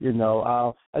 You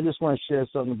know, I just want to share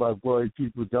something about Glory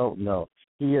people don't know.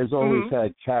 He has always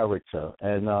had character,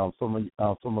 and from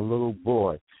a little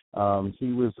boy,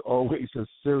 he was always a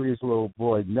serious little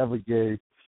boy. Never gave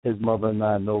his mother and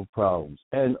I no problems.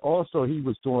 And also, he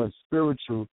was doing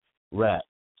spiritual rap,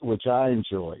 which I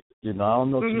enjoyed. You know, I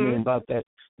don't know what you mean about that,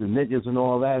 the niggas and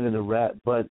all that in the rap,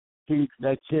 but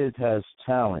that kid has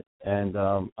talent, and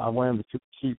I want him to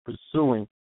keep pursuing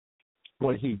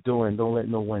what he's doing. Don't let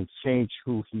no one change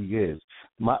who he is.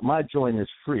 My joint is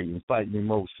free and fighting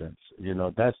emotions. You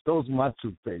know, those are my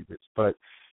two favorites. But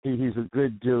he's a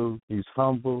good dude. He's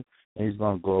humble, and he's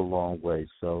gonna go a long way.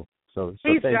 So he's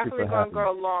thank definitely you for gonna having go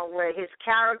a long way. His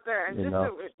character and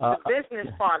the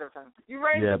business part of him. You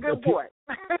raised a good boy.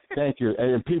 Thank you.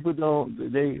 And people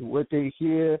what they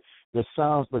hear, the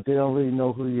sounds, but they don't really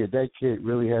know who he is. That kid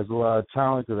really has a lot of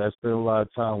talent because I spent a lot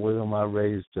of time with him. I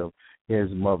raised him.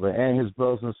 His mother and his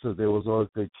brothers and sisters, they was all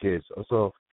good kids.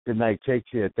 So good night. Take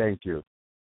care. Thank you.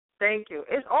 Thank you.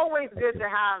 It's always good to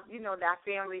have, you know, that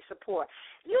family support.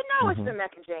 You know, it's the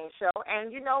Mecca James Show,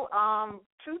 and you know,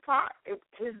 Tupac,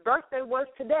 his birthday was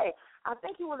today. I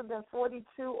think he would have been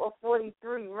 42 or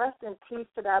 43. Rest in peace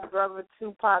to that brother,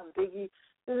 Tupac Biggie.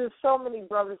 There's so many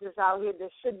brothers that's out here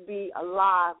that should be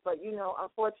alive, but you know,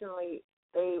 unfortunately,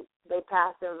 they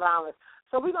passed in violence.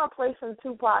 So we're going to play some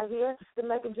Tupac here, it's the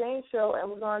Mecca James Show, and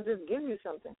we're going to just give you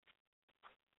something.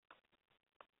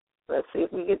 Let's see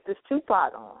if we get this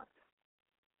Tupac on.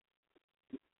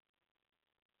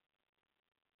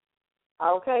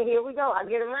 Okay, here we go. I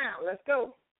get around. Let's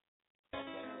go.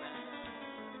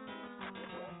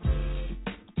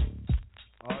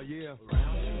 Oh, yeah.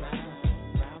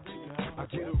 I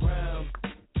get around.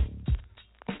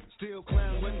 Still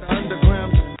clown with the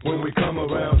underground when we come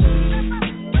around.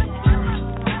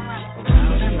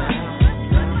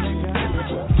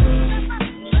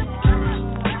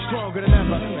 Stronger than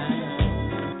ever.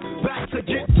 Back to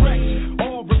get wrecked.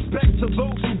 All respect to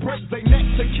those who break their neck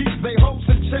to keep their hopes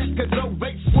in check. Cause though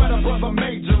they sweat a brother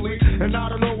majorly. And I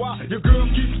don't know why your girl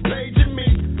keeps paging me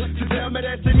to tell me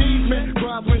that she needs me.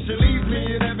 Cries when she leaves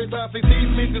me. And every time she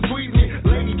sees me to squeeze me.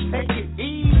 Lady, take it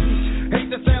easy. Hate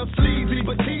to sound sleazy,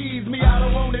 but tease me. I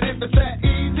don't want it if it's that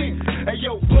easy. Hey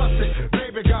yo, bust it.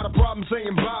 Baby got a problem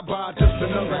saying bye-bye. Just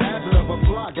another habit of a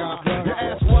fly guy. Your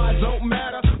ass wide don't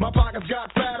matter. My pockets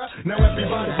got fatter. Now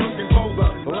everybody's looking for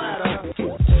the ladder.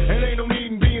 And ain't no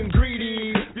need in being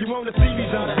greedy. If you wanna see me,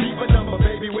 try to keep a number,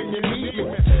 baby, when you need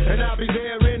me. And I'll be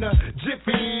there in a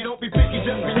jiffy. Don't be picky,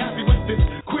 just be happy with this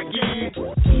quickie.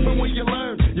 But when you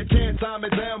learn, you can't time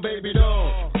it down, baby,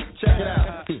 dog. Check it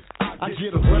out. I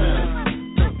get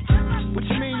around. What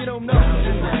you mean you don't know?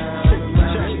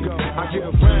 Check it go. I get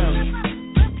around.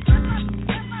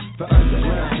 The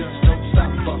underground just don't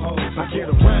stop for hoes. I get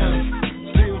around.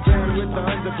 Still down with the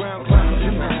underground clowns.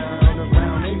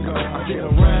 Around they go. I get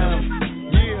around.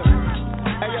 Yeah.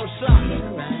 Hey yo, Shock.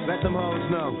 Let them hoes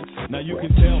know. Now you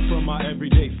can tell from my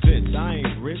everyday fits, I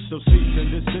ain't rich, so cease and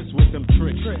desist with them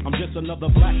tricks. I'm just another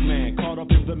black man caught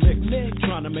up in the mix,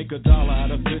 trying to make $1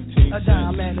 out of 15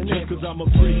 cents. Just cause I'm a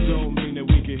freak don't mean that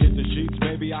we can hit the sheets.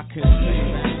 Baby, I can see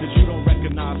that you don't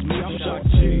recognize me. I'm Shock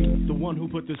G, the one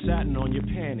who put the satin on your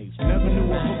panties. Never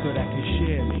knew a hooker that could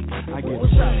share me. I get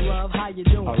What's up, love? How you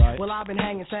doing? Right. Well, I've been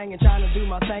hanging, singing, trying to do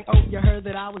my thing. Oh, you heard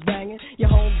that I was banging your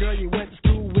homegirl you went to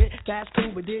school with. That's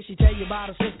cool, but did she tell you about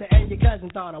her sister and your cousin?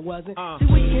 Thought I wasn't. See,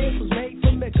 weekends was made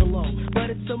for Michelob, but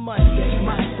it's a Monday,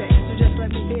 my day, so just let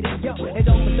me hit it, yo. And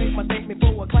don't mistake my statement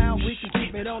for a clown. We can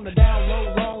keep it on the down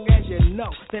low, long as you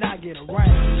know that I get around.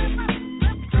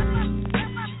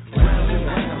 Round and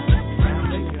round,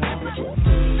 round and round.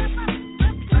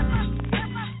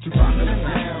 To rock it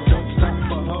down, don't stop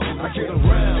for hoes. I get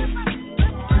around.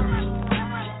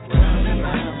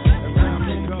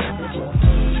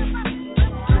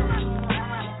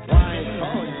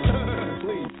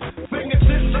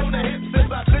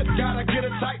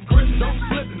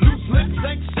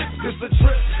 a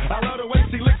trip. I love the way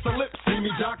she licks her lips. See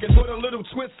me jocking, put a little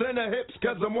twist in her hips,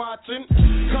 cause I'm watching.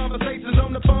 Conversations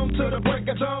on the phone till the break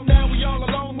of dawn. Now we all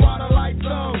alone while the lights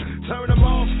on. Turn them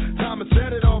off, time to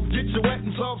set it off. Get you wet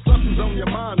and soft, something's on your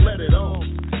mind, let it off.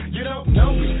 You don't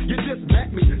know me, you just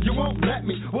met me, you won't let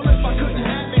me. Well, if I couldn't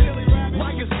have me,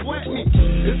 why you sweat me?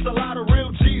 It's a lot of real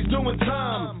G's doing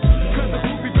time. Cause the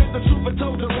groupie bit the truth and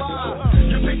told a lie.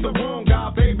 You picked the wrong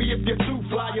guy, baby, if you're too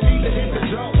fly, you need to hit the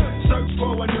dough. Search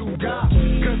for a new guy,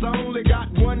 cause I only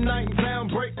got one night in town.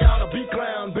 Break out a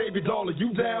B-clown, baby doll, are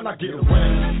you down? I get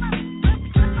around.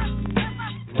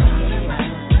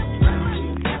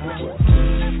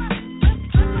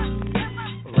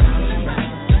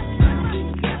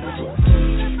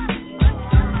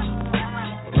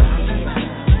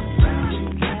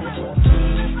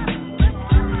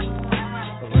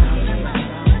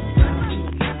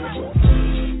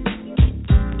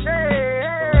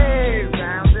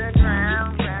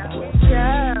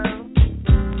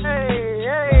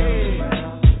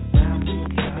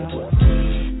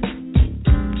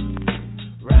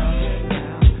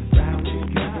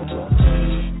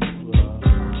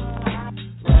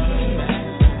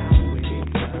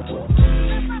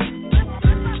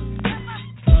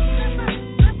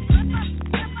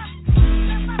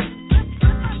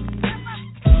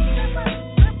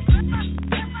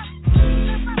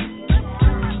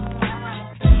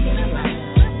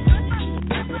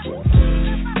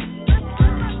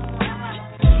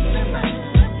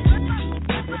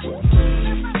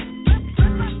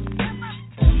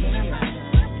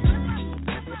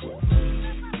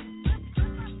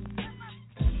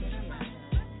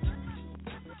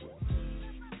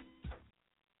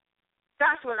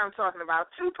 That's what I'm talking about.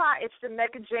 Tupac, it's the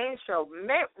Mecca James Show.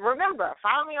 Remember,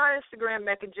 follow me on Instagram,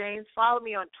 Mecca James. Follow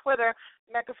me on Twitter,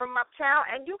 Mecca from Uptown.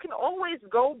 And you can always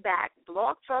go back,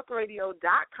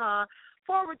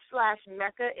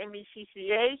 blogtalkradio.com/Mecca,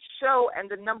 MECCA show, and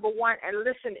the number 1, and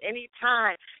listen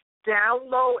anytime.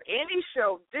 Download any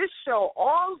show, this show,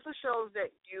 all of the shows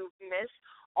that you've missed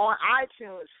on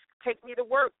iTunes. Take me to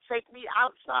work. Take me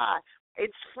outside.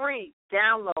 It's free.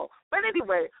 Download. But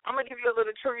anyway, I'm going to give you a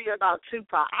little trivia about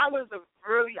Tupac. I loved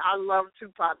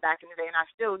Tupac back in the day, and I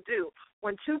still do.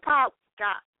 When Tupac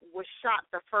was shot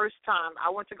the first time,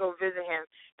 I went to go visit him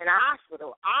in the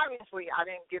hospital. Obviously, I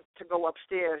didn't get to go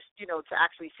upstairs, to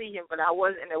actually see him, but I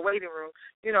was in the waiting room,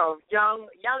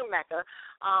 young Mecca.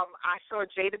 I saw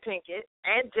Jada Pinkett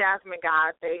and Jasmine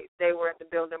God. They were in the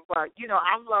building. But,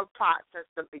 I've loved Pac since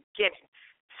the beginning.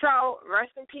 So,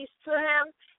 rest in peace to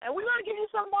him. And we're going to give you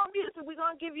some more music. We're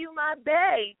going to give you my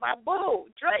bae, my boo,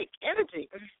 Drake, Energy.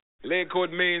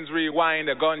 Lakewood means rewind.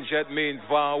 A gunshot means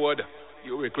forward.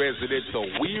 You requested it, so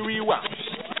we rewind.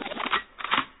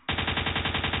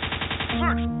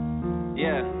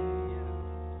 Yeah.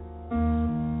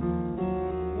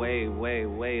 Way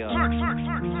up.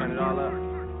 Turn it all up.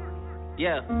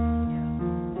 Yeah.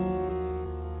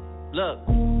 Look,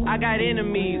 I got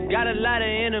enemies, got a lot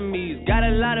of enemies, got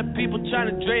a lot of people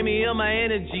trying to drain me of my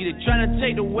energy. They trying to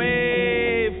take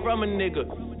away from a nigga.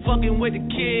 Fucking with the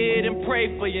kid and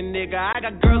pray for your nigga. I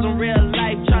got girls in real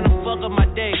life trying to fuck up my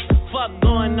day. Fuck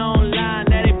going online,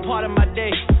 that ain't part of my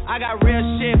day. I got real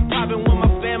shit popping with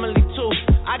my family too.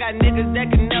 I got niggas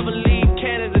that can never leave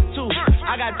Canada too.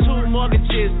 I got 2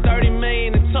 mortgages, 30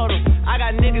 million in total. I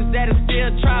got niggas that'll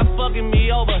still try fucking me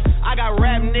over. I got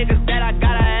rap niggas that I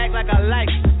gotta act like I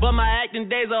like, but my acting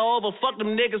days are over. Fuck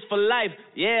them niggas for life.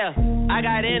 Yeah, I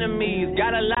got enemies,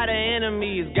 got a lot of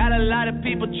enemies, got a lot of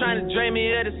people trying to drain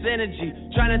me of this energy,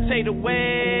 trying to take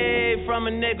away from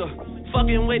a nigga.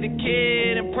 Fucking with the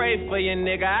kid and pray for your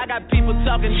nigga. I got people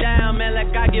talking down, man,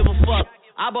 like I give a fuck.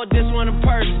 I bought this one a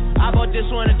purse, I bought this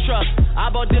one a truck, I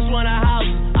bought this one a house,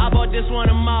 I bought this one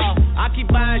a mall. I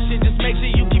keep buying shit, just make sure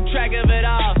you keep track of it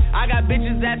all. I got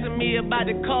bitches asking me about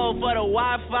the code for the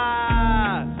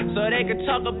Wi-Fi, so they can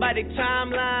talk about their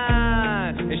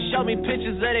timeline and show me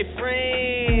pictures of their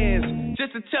friends,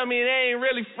 just to tell me they ain't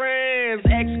really friends.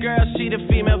 Ex-girl, she the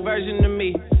female version of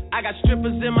me. I got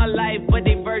strippers in my life, but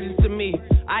they virgins to me.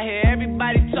 I hear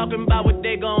everybody talking about what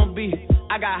they gon' be.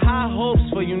 I got high hopes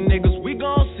for you niggas, we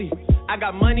gon' see. I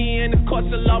got money in the courts,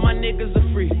 so all my niggas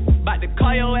are free. About to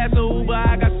call your ass a Uber,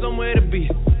 I got somewhere to be.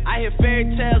 I hear fairy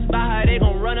tales about how they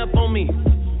gon' run up on me.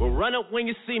 Well, run up when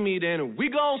you see me, then we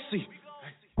gon' see.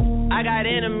 I got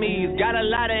enemies, got a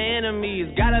lot of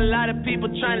enemies, got a lot of people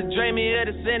trying to drain me of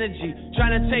this energy,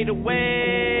 trying to take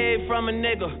away from a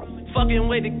nigga. Fucking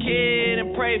with the kid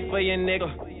and pray for your nigga.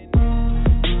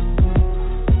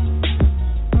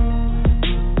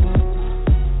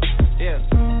 Yeah.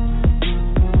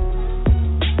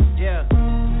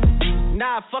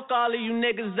 Nah, fuck all of you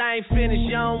niggas, I ain't finished.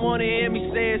 You don't wanna hear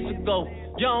me say it's a go.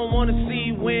 You don't wanna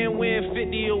see win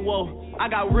 50 or woe. I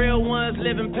got real ones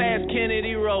living past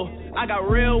Kennedy Road. I got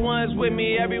real ones with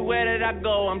me everywhere that I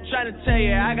go. I'm trying to tell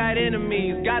you, I got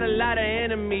enemies, got a lot of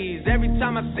enemies. Every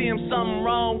time I see them, something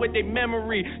wrong with their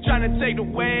memory. Trying to take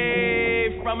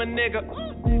away from a nigga.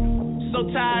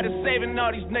 So tired of saving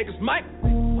all these niggas, Mike.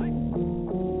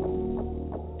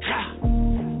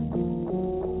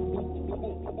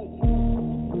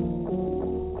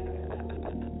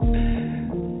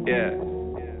 Yeah,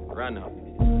 run up.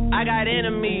 I got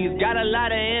enemies, got a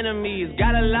lot of enemies,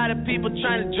 got a lot of people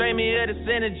trying to drain me of this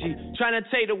energy, trying to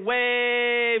take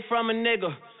away from a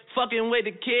nigga, fucking with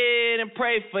the kid and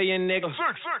pray for your nigga.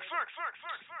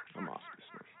 I'm off this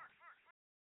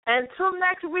one. Until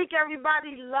next week,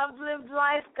 everybody, love, live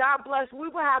life, God bless. We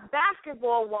will have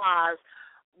Basketball Wives,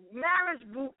 Marriage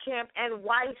Boot Camp, and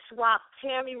Wife Swap.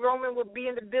 Tammy Roman will be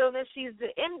in the building. She's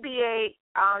the NBA,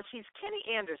 she's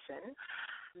Kenny Anderson,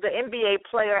 the NBA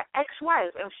player,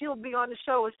 ex-wife, and she'll be on the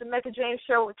show. It's the Mecca James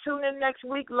Show. Tune in next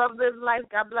week. Love, live life.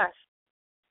 God bless.